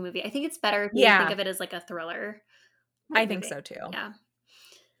interesting movie. I think it's better if you think Yeah, of it as like a thriller I type think movie. so too. Yeah.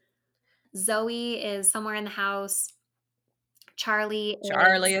 Zoe is somewhere in the house. Charlie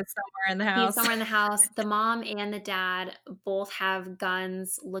Charlie is is somewhere in the He's house. somewhere in the house. The mom and the dad both have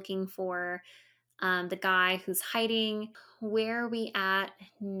guns looking for, the guy who's hiding. Where are we at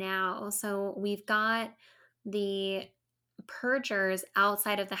now? So we've got the purgers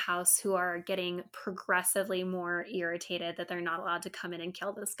outside of the house who are getting progressively more irritated that they're not allowed to come in and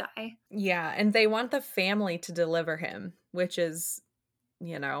kill this guy. Yeah, and they want the family to deliver him, which is,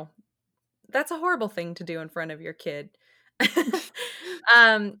 you know, that's a horrible thing to do in front of your kid.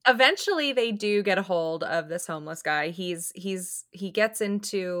 Eventually they do get a hold of this homeless guy. He gets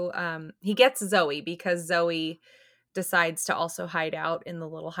Zoe because Zoe decides to also hide out in the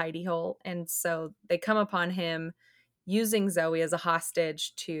little hidey hole, and so they come upon him using Zoe as a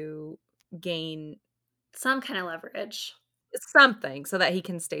hostage to gain Some kind of leverage. something so that he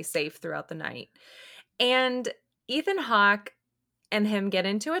can stay safe throughout the night. And Ethan Hawke and him get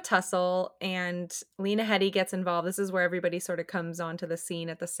into a tussle, and Lena Headey gets involved. This is where everybody sort of comes onto the scene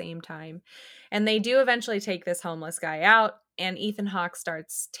at the same time. And they do eventually take this homeless guy out, and Ethan Hawke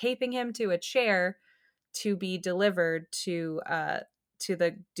starts taping him to a chair to be delivered to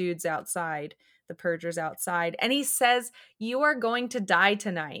the dudes outside, the purgers outside. And he says, "You are going to die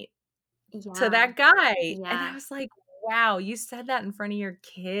tonight," to Yeah. that guy. And I Yeah. was like, wow, you said that in front of your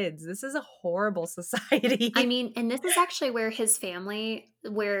kids. This is a horrible I society. mean, and this is actually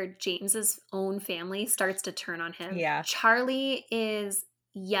where James's own family starts to turn on him. Yeah. Charlie is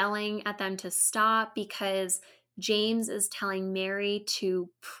yelling at them to stop because James is telling Mary to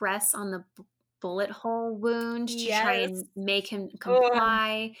press on the bullet hole wound to try Yes. and make him Oh,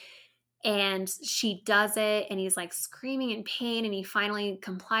 comply. And she does it, and he's like screaming in pain, and he finally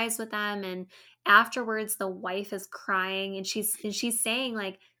complies with them. And afterwards, the wife is crying, and she's saying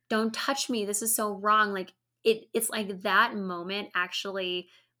like, "Don't touch me. This is so wrong." Like it's like that moment actually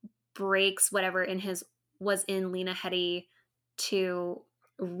breaks whatever in his was in Lena Headey to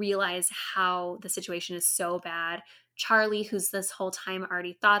realize how the situation is so bad. Charlie, who's this whole time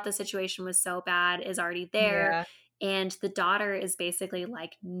already thought the situation was so bad, is already there. yeah. And the daughter is basically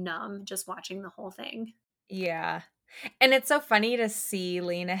like numb just watching the whole thing. Yeah. And it's so funny to see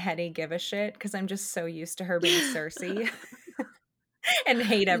Lena Headey give a shit because I'm just so used to her being Cersei and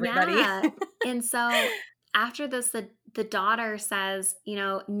hate everybody. Yeah. And so after this, the daughter says, you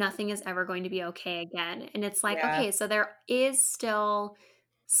know, nothing is ever going to be okay again. And it's like, Yeah. okay, so there is still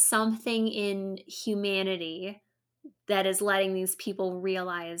something in humanity that is letting these people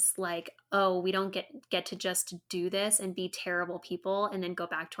realize, like, "Oh, we don't get to just do this and be terrible people and then go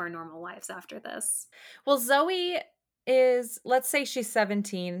back to our normal lives after this." Well, Zoe is, let's say she's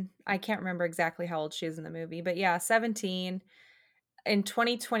 17. I can't remember exactly how old she is in the movie, but yeah, 17 in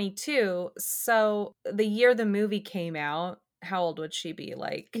 2022. So the year the movie came out, how old would she be?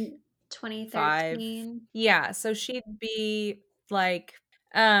 Like In 5? 2013. Yeah, so she'd be like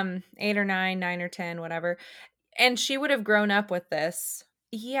 8 or 9, 9 or 10, whatever. And she would have grown up with this.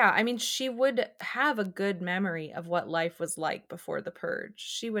 Yeah, I mean, she would have a good memory of what life was like before the purge.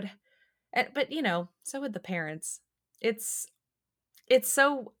 She would, but so would the parents. It's it's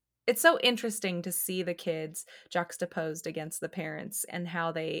so it's so interesting to see the kids juxtaposed against the parents and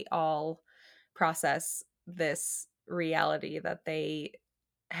how they all process this reality that they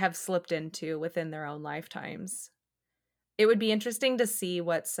have slipped into within their own lifetimes. It would be interesting to see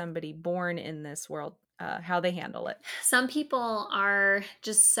what somebody born in this world, how they handle it. Some people are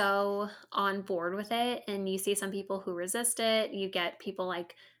just so on board with it, and you see some people who resist it. You get people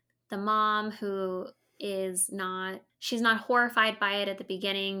like the mom who is not she's not horrified by it at the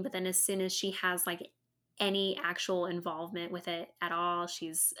beginning, but then as soon as she has like any actual involvement with it at all,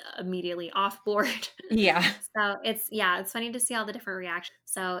 she's immediately off board. Yeah. So it's yeah, it's funny to see all the different reactions.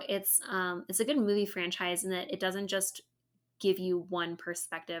 So it's a good movie franchise in that it doesn't just give you one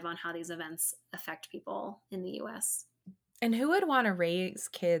perspective on how these events affect people in the US. And who would wanna raise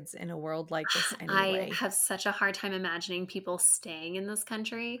kids in a world like this I anyway? have such a hard time imagining people staying in this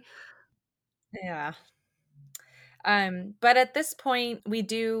country. Yeah. But at this point, we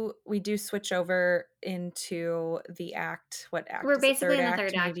do switch over into the act. What act We're is it? basically 3rd in the act,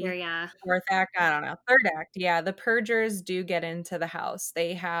 third act here, maybe? yeah. 4th act? I don't know. 3rd act, yeah, the Purgers do get into the house.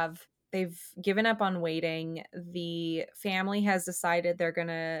 They've given up on waiting. The family has decided they're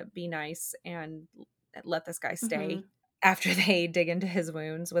gonna be nice and let this guy stay Mhm. after they dig into his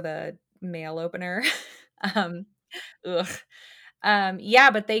wounds with a mail opener. Um, ugh.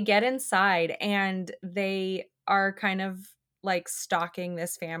 Yeah, but they get inside and they are kind of like stalking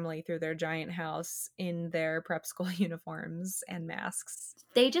this family through their giant house in their prep school uniforms and masks.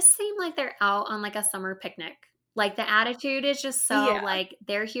 They just seem like they're out on, like, a summer picnic. Like, the attitude is just so, Yeah, like,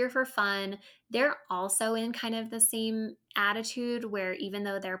 they're here for fun. They're also in kind of the same attitude where even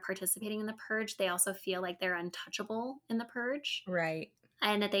though they're participating in the purge, they also feel like they're untouchable in the purge right.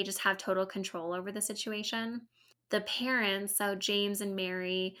 and that they just have total control over the situation. The parents, so James and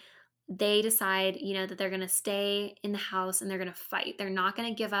Mary, they decide, that they're gonna stay in the house and they're gonna fight. They're not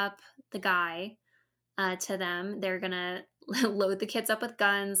gonna give up the guy to them. They're gonna load the kids up with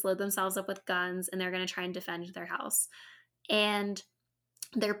guns, load themselves up with guns, and they're gonna try and defend their house. And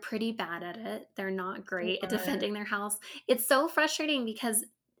they're pretty bad at it. They're not They great at are. defending their house. It's so frustrating because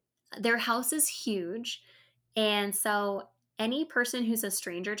their house is huge. And so any person who's a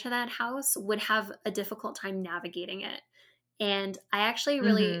stranger to that house would have a difficult time navigating it. And I actually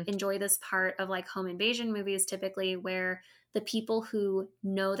really Mhm. enjoy this part of like home invasion movies typically where the people who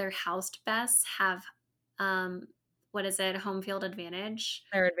know their house best have um what is it, home field advantage.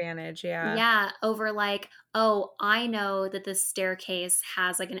 Their advantage, yeah. Yeah, over like, oh, I know that this staircase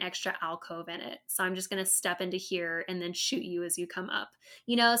has like an extra alcove in it. So I'm just going to step into here and then shoot you as you come up.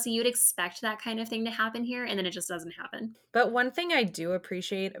 So you'd expect that kind of thing to happen here and then it just doesn't happen. But one thing I do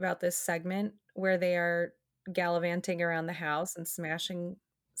appreciate about this segment where they are gallivanting around the house and smashing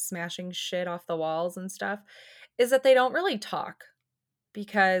shit off the walls and stuff is that they don't really talk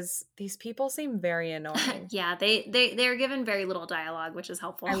because these people seem very annoying. Yeah, they're given very little dialogue, which is I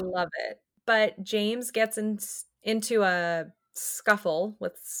helpful. love it. But James gets into a scuffle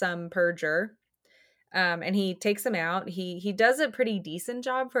with some purger, and he takes him out. He does a pretty decent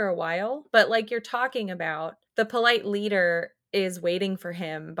job for a while, but like you're talking about, the polite leader is waiting for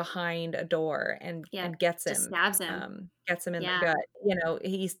him behind a door and Yeah, and gets just him, stabs him. gets him in the Yeah. gut.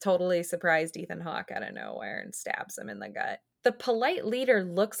 He's totally surprised Ethan Hawke out of nowhere and stabs him in the gut. The polite leader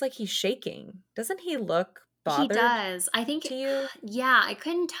looks like he's shaking. Doesn't he look He bothered does. I think to you? yeah, I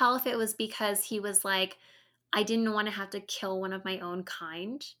couldn't tell if it was because he was like, I didn't want to have to kill one of my own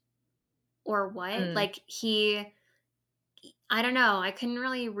kind or what. Mm, Like I don't know. I couldn't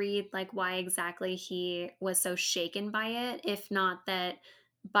really read like why exactly he was so shaken by it, if not that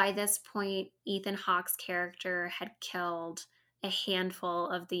by this point Ethan Hawke's character had killed a handful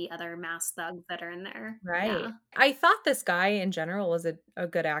of the other masked thugs that are in there. right. Yeah. I thought this guy in general was a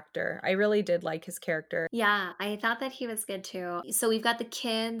good actor. I really did like his character. Yeah, I thought that he was good too. So we've got the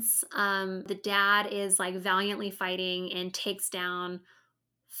kids. The dad is like valiantly fighting and takes down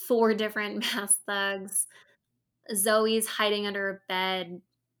four different masked thugs. Zoe's hiding under a bed,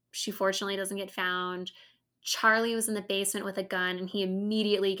 She fortunately doesn't get found. Charlie was in the basement with a gun, and he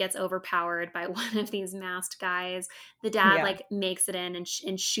immediately gets overpowered by one of these masked guys. The dad, Yeah. like, makes it in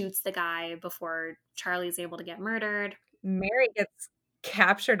and shoots the guy before Charlie's able to get murdered. Mary gets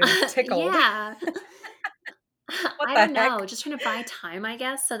captured and tickled. Yeah. What I the don't heck? know, just trying to buy time, I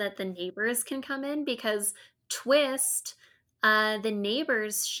guess, so that the neighbors can come in because twist, the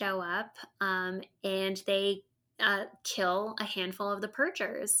neighbors show up, and they, kill a handful of the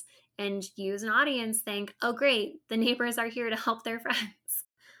purgers, and you as an audience think, "Oh, great, the neighbors are here to help their friends."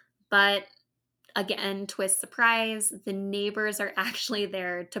 But again, twist surprise, the neighbors are actually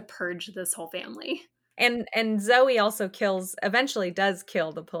there to purge this whole family. And Zoe also kills eventually does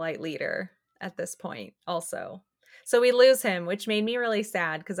kill the polite leader at this point also. So we lose him, which made me really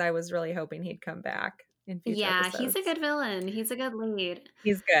sad because I was really hoping he'd come back in future Yeah, he's a episodes. good villain. He's a good lead.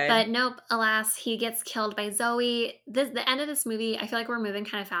 He's good. But nope, alas, he gets killed by Zoe. The end of this movie, I feel like we're moving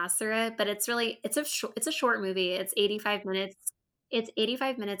kind of fast through it, but it's a short movie. It's 85 minutes. It's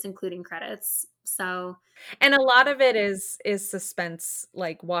 85 minutes including credits. So, And a lot of it is suspense,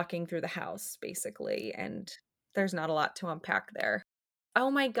 like walking through the house, basically, and there's not a lot to unpack there. Oh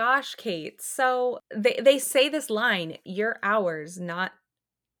my gosh, Kate. So they say this line, "You're ours, not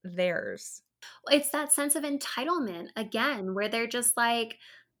theirs." it's that sense of entitlement again where they're just like,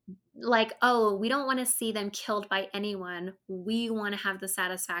 "Oh, we don't want to see them killed by anyone. We want to have the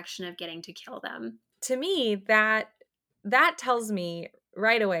satisfaction of getting to kill them." To me, that tells me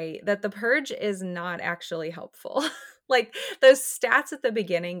right away that the purge is not actually helpful. Like, those stats at the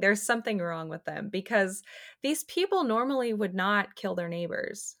beginning, there's something wrong with them because these people normally would not kill their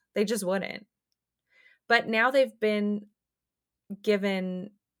neighbors. They just wouldn't. But now they've been given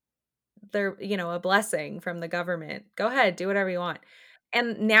a blessing from the government. "Go ahead, do whatever you want."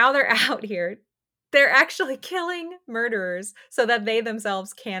 And now they're out here. They're actually killing murderers so that they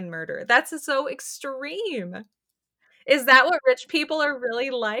themselves can murder. That's so extreme. Is that what rich people are really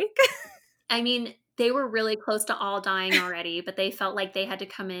like? I mean, they were really close to all dying already, but they felt like they had to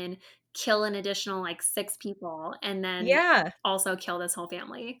come in, kill an additional, like, 6 people, and then Yeah, also kill this whole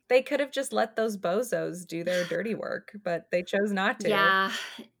family. they could have just let those bozos do their dirty work, but they chose not to. Yeah,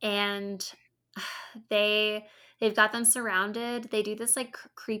 and they they've got them surrounded. They do this, like,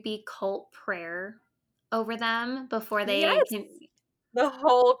 creepy cult prayer over them before they Yes! can. The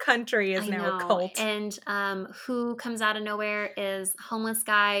whole country is I now a know, cult. and, who comes out of nowhere is homeless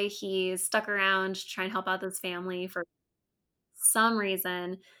guy. He's stuck around to try and help out this family for some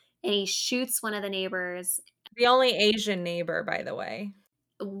reason, and he shoots one of the neighbors. The only Asian neighbor, by the way.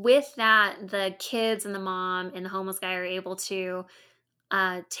 With that, the kids and the mom and the homeless guy are able to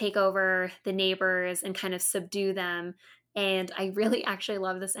take over the neighbors and kind of subdue them. And I really actually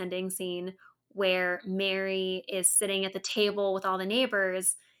love this ending scene where Mary is sitting at the table with all the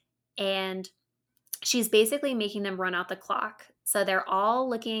neighbors and she's basically making them run out the clock. So they're all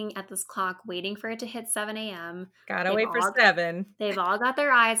looking at this clock, waiting for it to hit 7 a.m. Gotta They've wait for all 7. they've all got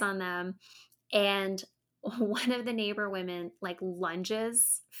their eyes on them, and one of the neighbor women, like,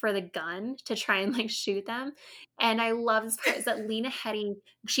 lunges for the gun to try and, like, shoot them, and I love this part is that Lena Headey,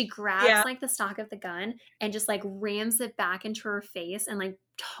 she grabs, Yeah. like, the stock of the gun and just, like, rams it back into her face and, like,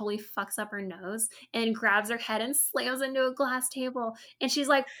 totally fucks up her nose and grabs her head and slams into a glass table, and she's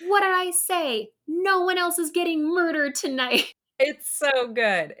like, "What did I say? No one else is getting murdered tonight." It's so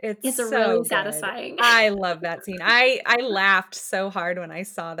good. It's It's a really so good. satisfying. I love that scene. I laughed so hard when I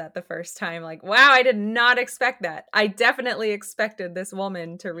saw that the first time, like, "Wow, I did not expect that." I definitely expected this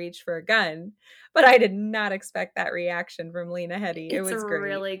woman to reach for a gun, but I did not expect that reaction from Lena Headey. It It's was great.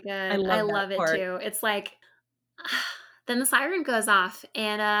 really I good. I love that love it part. too. It's like then the siren goes off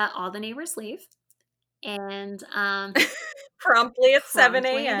and, all the neighbors leave, and, Promptly at 7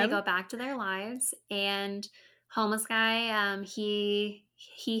 promptly they go AM. back to their lives, and homeless guy, he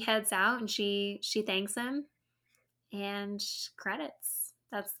heads out and she thanks him, and credits.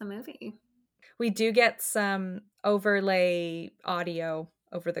 That's the movie. We do get some overlay audio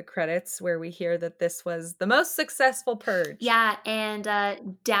over the credits where we hear that this was the most successful purge. Yeah, and, I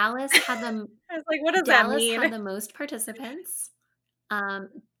was like, "What does that Dallas had mean?" the most participants, um,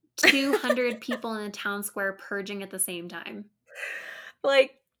 200 people in the town square purging at the same time.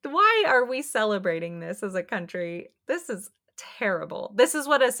 Like, why are we celebrating this as a country? This is terrible. This is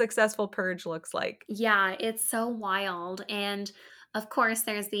what a successful purge looks like. Yeah, it's so wild. And of course,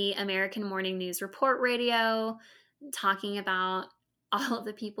 there's the American Morning News Report radio talking about all of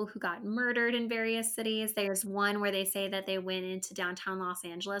the people who got murdered in various cities. There's one where they say that they went into downtown Los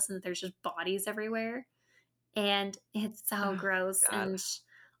Angeles and that there's just bodies everywhere. And it's so Oh gross god. and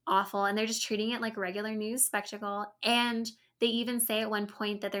awful. And they're just treating it like a regular news spectacle. And They even say at one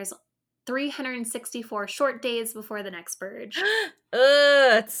point that there's 364 short days before the next purge.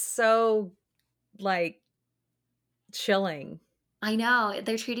 Ugh, it's so, like, chilling. I know,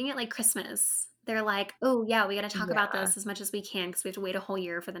 they're treating it like Christmas. They're like, "Oh, yeah, we gotta talk about Yeah. this as much as we can because we have to wait a whole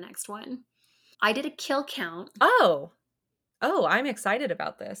year for the next one." I did a kill count. Oh. Oh, I'm excited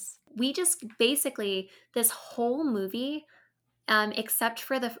about this. We just basically this whole movie, except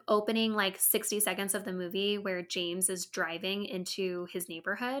for the opening, like, 60 seconds of the movie where James is driving into his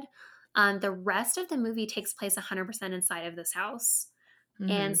neighborhood, the rest of the movie takes place 100% inside of this house.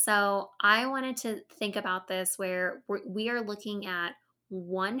 And Mhm. so I wanted to think about this where we are looking at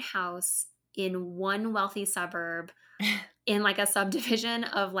one house in one wealthy suburb in like a subdivision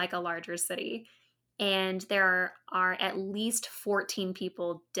of like a larger city. And there are at least 14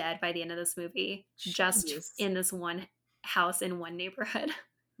 people dead by the end of this movie just Jeez. in this one house in one neighborhood.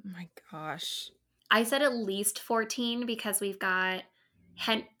 Oh my gosh. I said at least 14 because we've got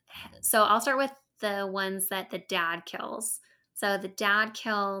Hen- so I'll start with the ones that the dad kills. So the dad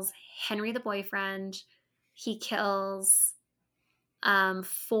kills Henry the boyfriend. He kills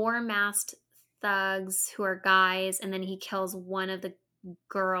four masked thugs who are guys, and then he kills one of the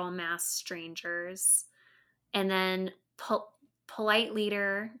girl masked strangers. And then polite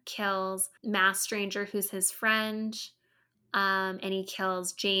leader kills masked stranger who's his friend, and he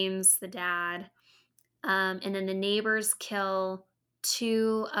kills James the dad. And then the neighbors kill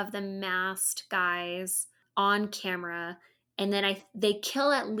two of the masked guys on camera, and then they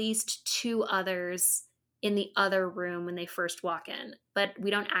kill at least two others in the other room when they first walk in, but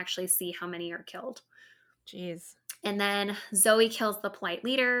we don't actually see how many are killed. Jeez. And then Zoe kills the polite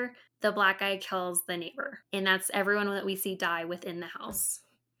leader, the black guy kills the neighbor, and that's everyone that we see die within the house.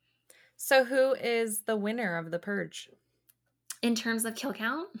 So who is the winner of the purge? In terms of kill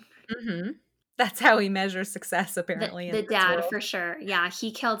count, Mhm. That's how we measure success the apparently in the this dad world. for sure. Yeah,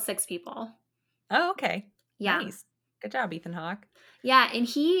 he killed 6 people. Oh, okay. Yeah. Nice. Good job, Ethan Hawke. Yeah, and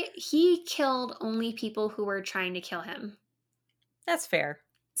he killed only people who were trying to kill him. That's fair.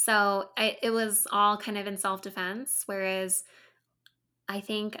 So it was all kind of in self defense. Whereas I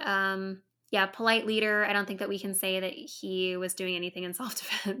think, yeah, polite leader. I don't think that we can say that he was doing anything in self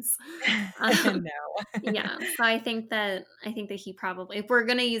defense. um, No. yeah, so I think that he probably, if we're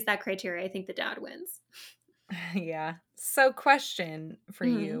gonna use that criteria, I think the dad wins. Yeah. So question for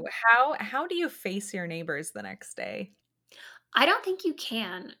Mhm. you. How do you face your neighbors the next day? I don't think you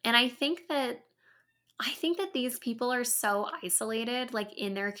can, and I think that these people are so isolated, like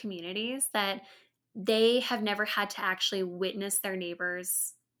in their communities, that they have never had to actually witness their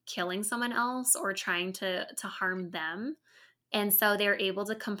neighbors killing someone else or trying to harm them. And so they're able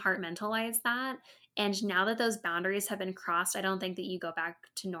to compartmentalize that. And now that those boundaries have been crossed, I don't think that you go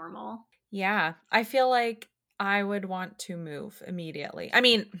back to normal. Yeah, I feel like I would want to move immediately. I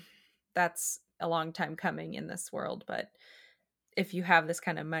mean, that's a long time coming in this world, but if you have this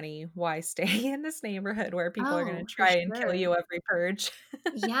kind of money, why stay in this neighborhood where people are gonna Oh, for try and kill sure. you every purge?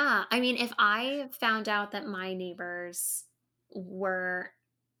 Yeah. I mean, if I found out that my neighbors were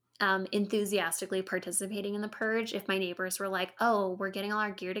enthusiastically participating in the purge, if my neighbors were like, "Oh, we're getting all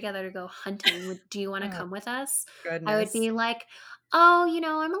our gear together to go hunting. Do you want to Oh, come with us?" I would goodness. be like, "Oh, I'm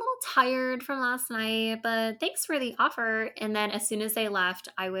a little tired from last night, but thanks for the offer." And then as soon as they left,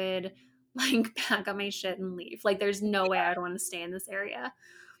 I would like pack up my shit and leave. Like, there's no way I'd want to stay in this area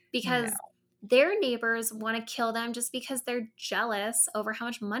No. because their neighbors want to kill them just because they're jealous over how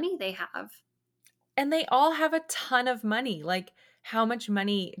much money they have. And they all have a ton of money, like, how much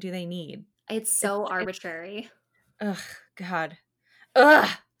money do they need? It's so It's arbitrary. ugh, God. Ugh!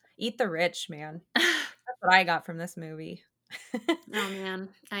 Eat the rich, man. That's what I got from this movie. Oh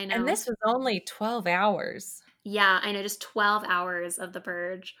man, I And know. this was only 12 hours. Yeah, I know, just 12 hours of The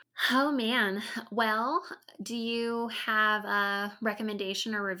Purge. Oh, man. Well, do you have a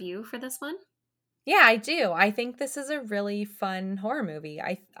recommendation or review for this one? Yeah, I do. I think this is a really fun horror movie.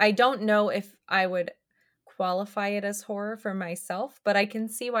 I don't know if I would qualify it as horror for myself, but I can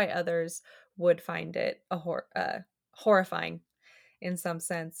see why others would find it horrifying in some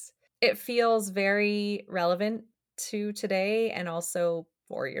sense. It feels very relevant to today and also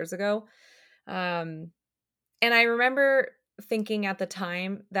 4 years ago. Um, and I remember thinking at the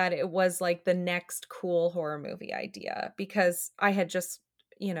time that it was like the next cool horror movie idea because I had just,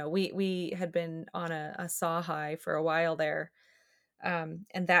 we had been on a Saw high for a while there, and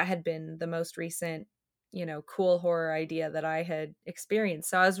that had been the most recent, cool horror idea that I had experienced.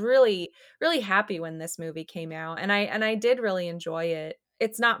 So I was really, really happy when this movie came out, and I did really enjoy it.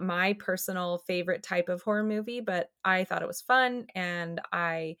 It's not my personal favorite type of horror movie, but I thought it was fun, and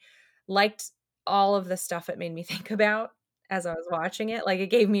I liked all of the stuff it made me think about. as I was watching it. Like,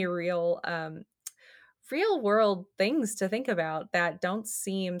 it gave me real world things to think about that don't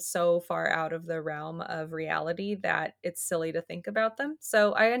seem so far out of the realm of reality that it's silly to think about them.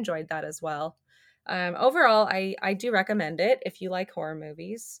 So I enjoyed that as well. Overall, I do recommend it if you like horror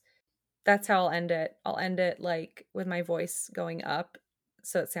movies. That's how I'll end it. I'll end it like with my voice going up,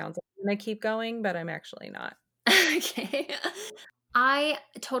 so it sounds like I'm gonna keep going, but I'm actually not. Okay. I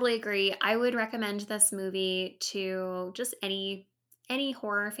totally agree. I would recommend this movie to just any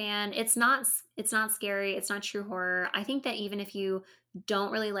horror fan. It's not scary, it's not true horror. I think that even if you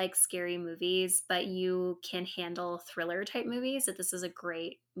don't really like scary movies, but you can handle thriller type movies, that this is a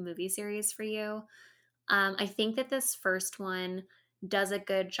great movie series for you. I think that this first one does a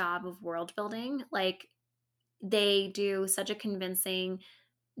good job of world building. Like they do such a convincing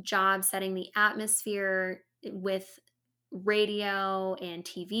job setting the atmosphere with radio and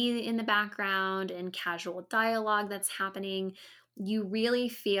TV in the background and casual dialogue that's happening. You really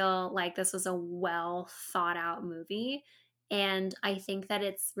feel like this was a well thought out movie. And I think that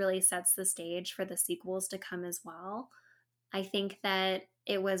it's really sets the stage for the sequels to come as well. I think that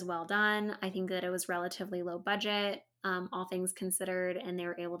it was well done. I think that it was relatively low budget, all things considered, and they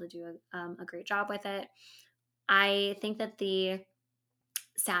were able to do a great job with it. I think that the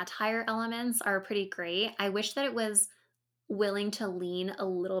satire elements are pretty great. I wish that it was willing to lean a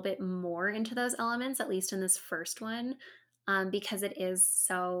little bit more into those elements, at least in this first one, because it is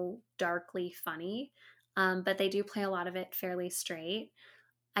so darkly funny. But they do play a lot of it fairly straight.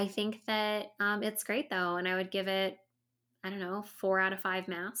 I think that it's great though, and I would give it, I don't know, 4 out of 5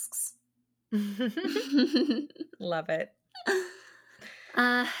 masks. Love it.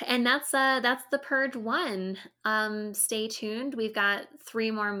 And that's the Purge one. Stay tuned. We've got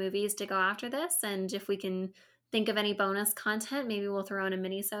 3 more movies to go after this, and if we can think of any bonus content, maybe we'll throw in a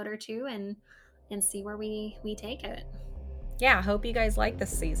mini-sode or two and see where we take it. Yeah, I hope you guys like this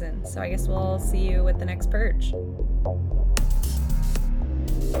season. So I guess we'll see you with the next Purge.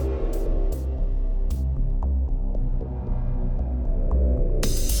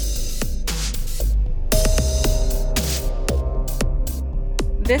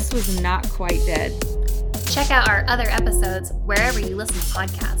 This was Not Quite Dead. Check out our other episodes wherever you listen to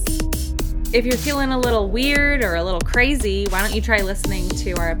podcasts. If you're feeling a little weird or a little crazy, why don't you try listening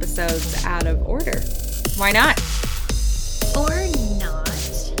to our episodes out of order? Why not? Or not.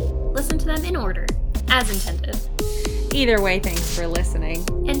 Listen to them in order, as intended. Either way, thanks for listening.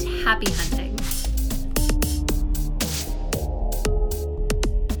 And happy hunting.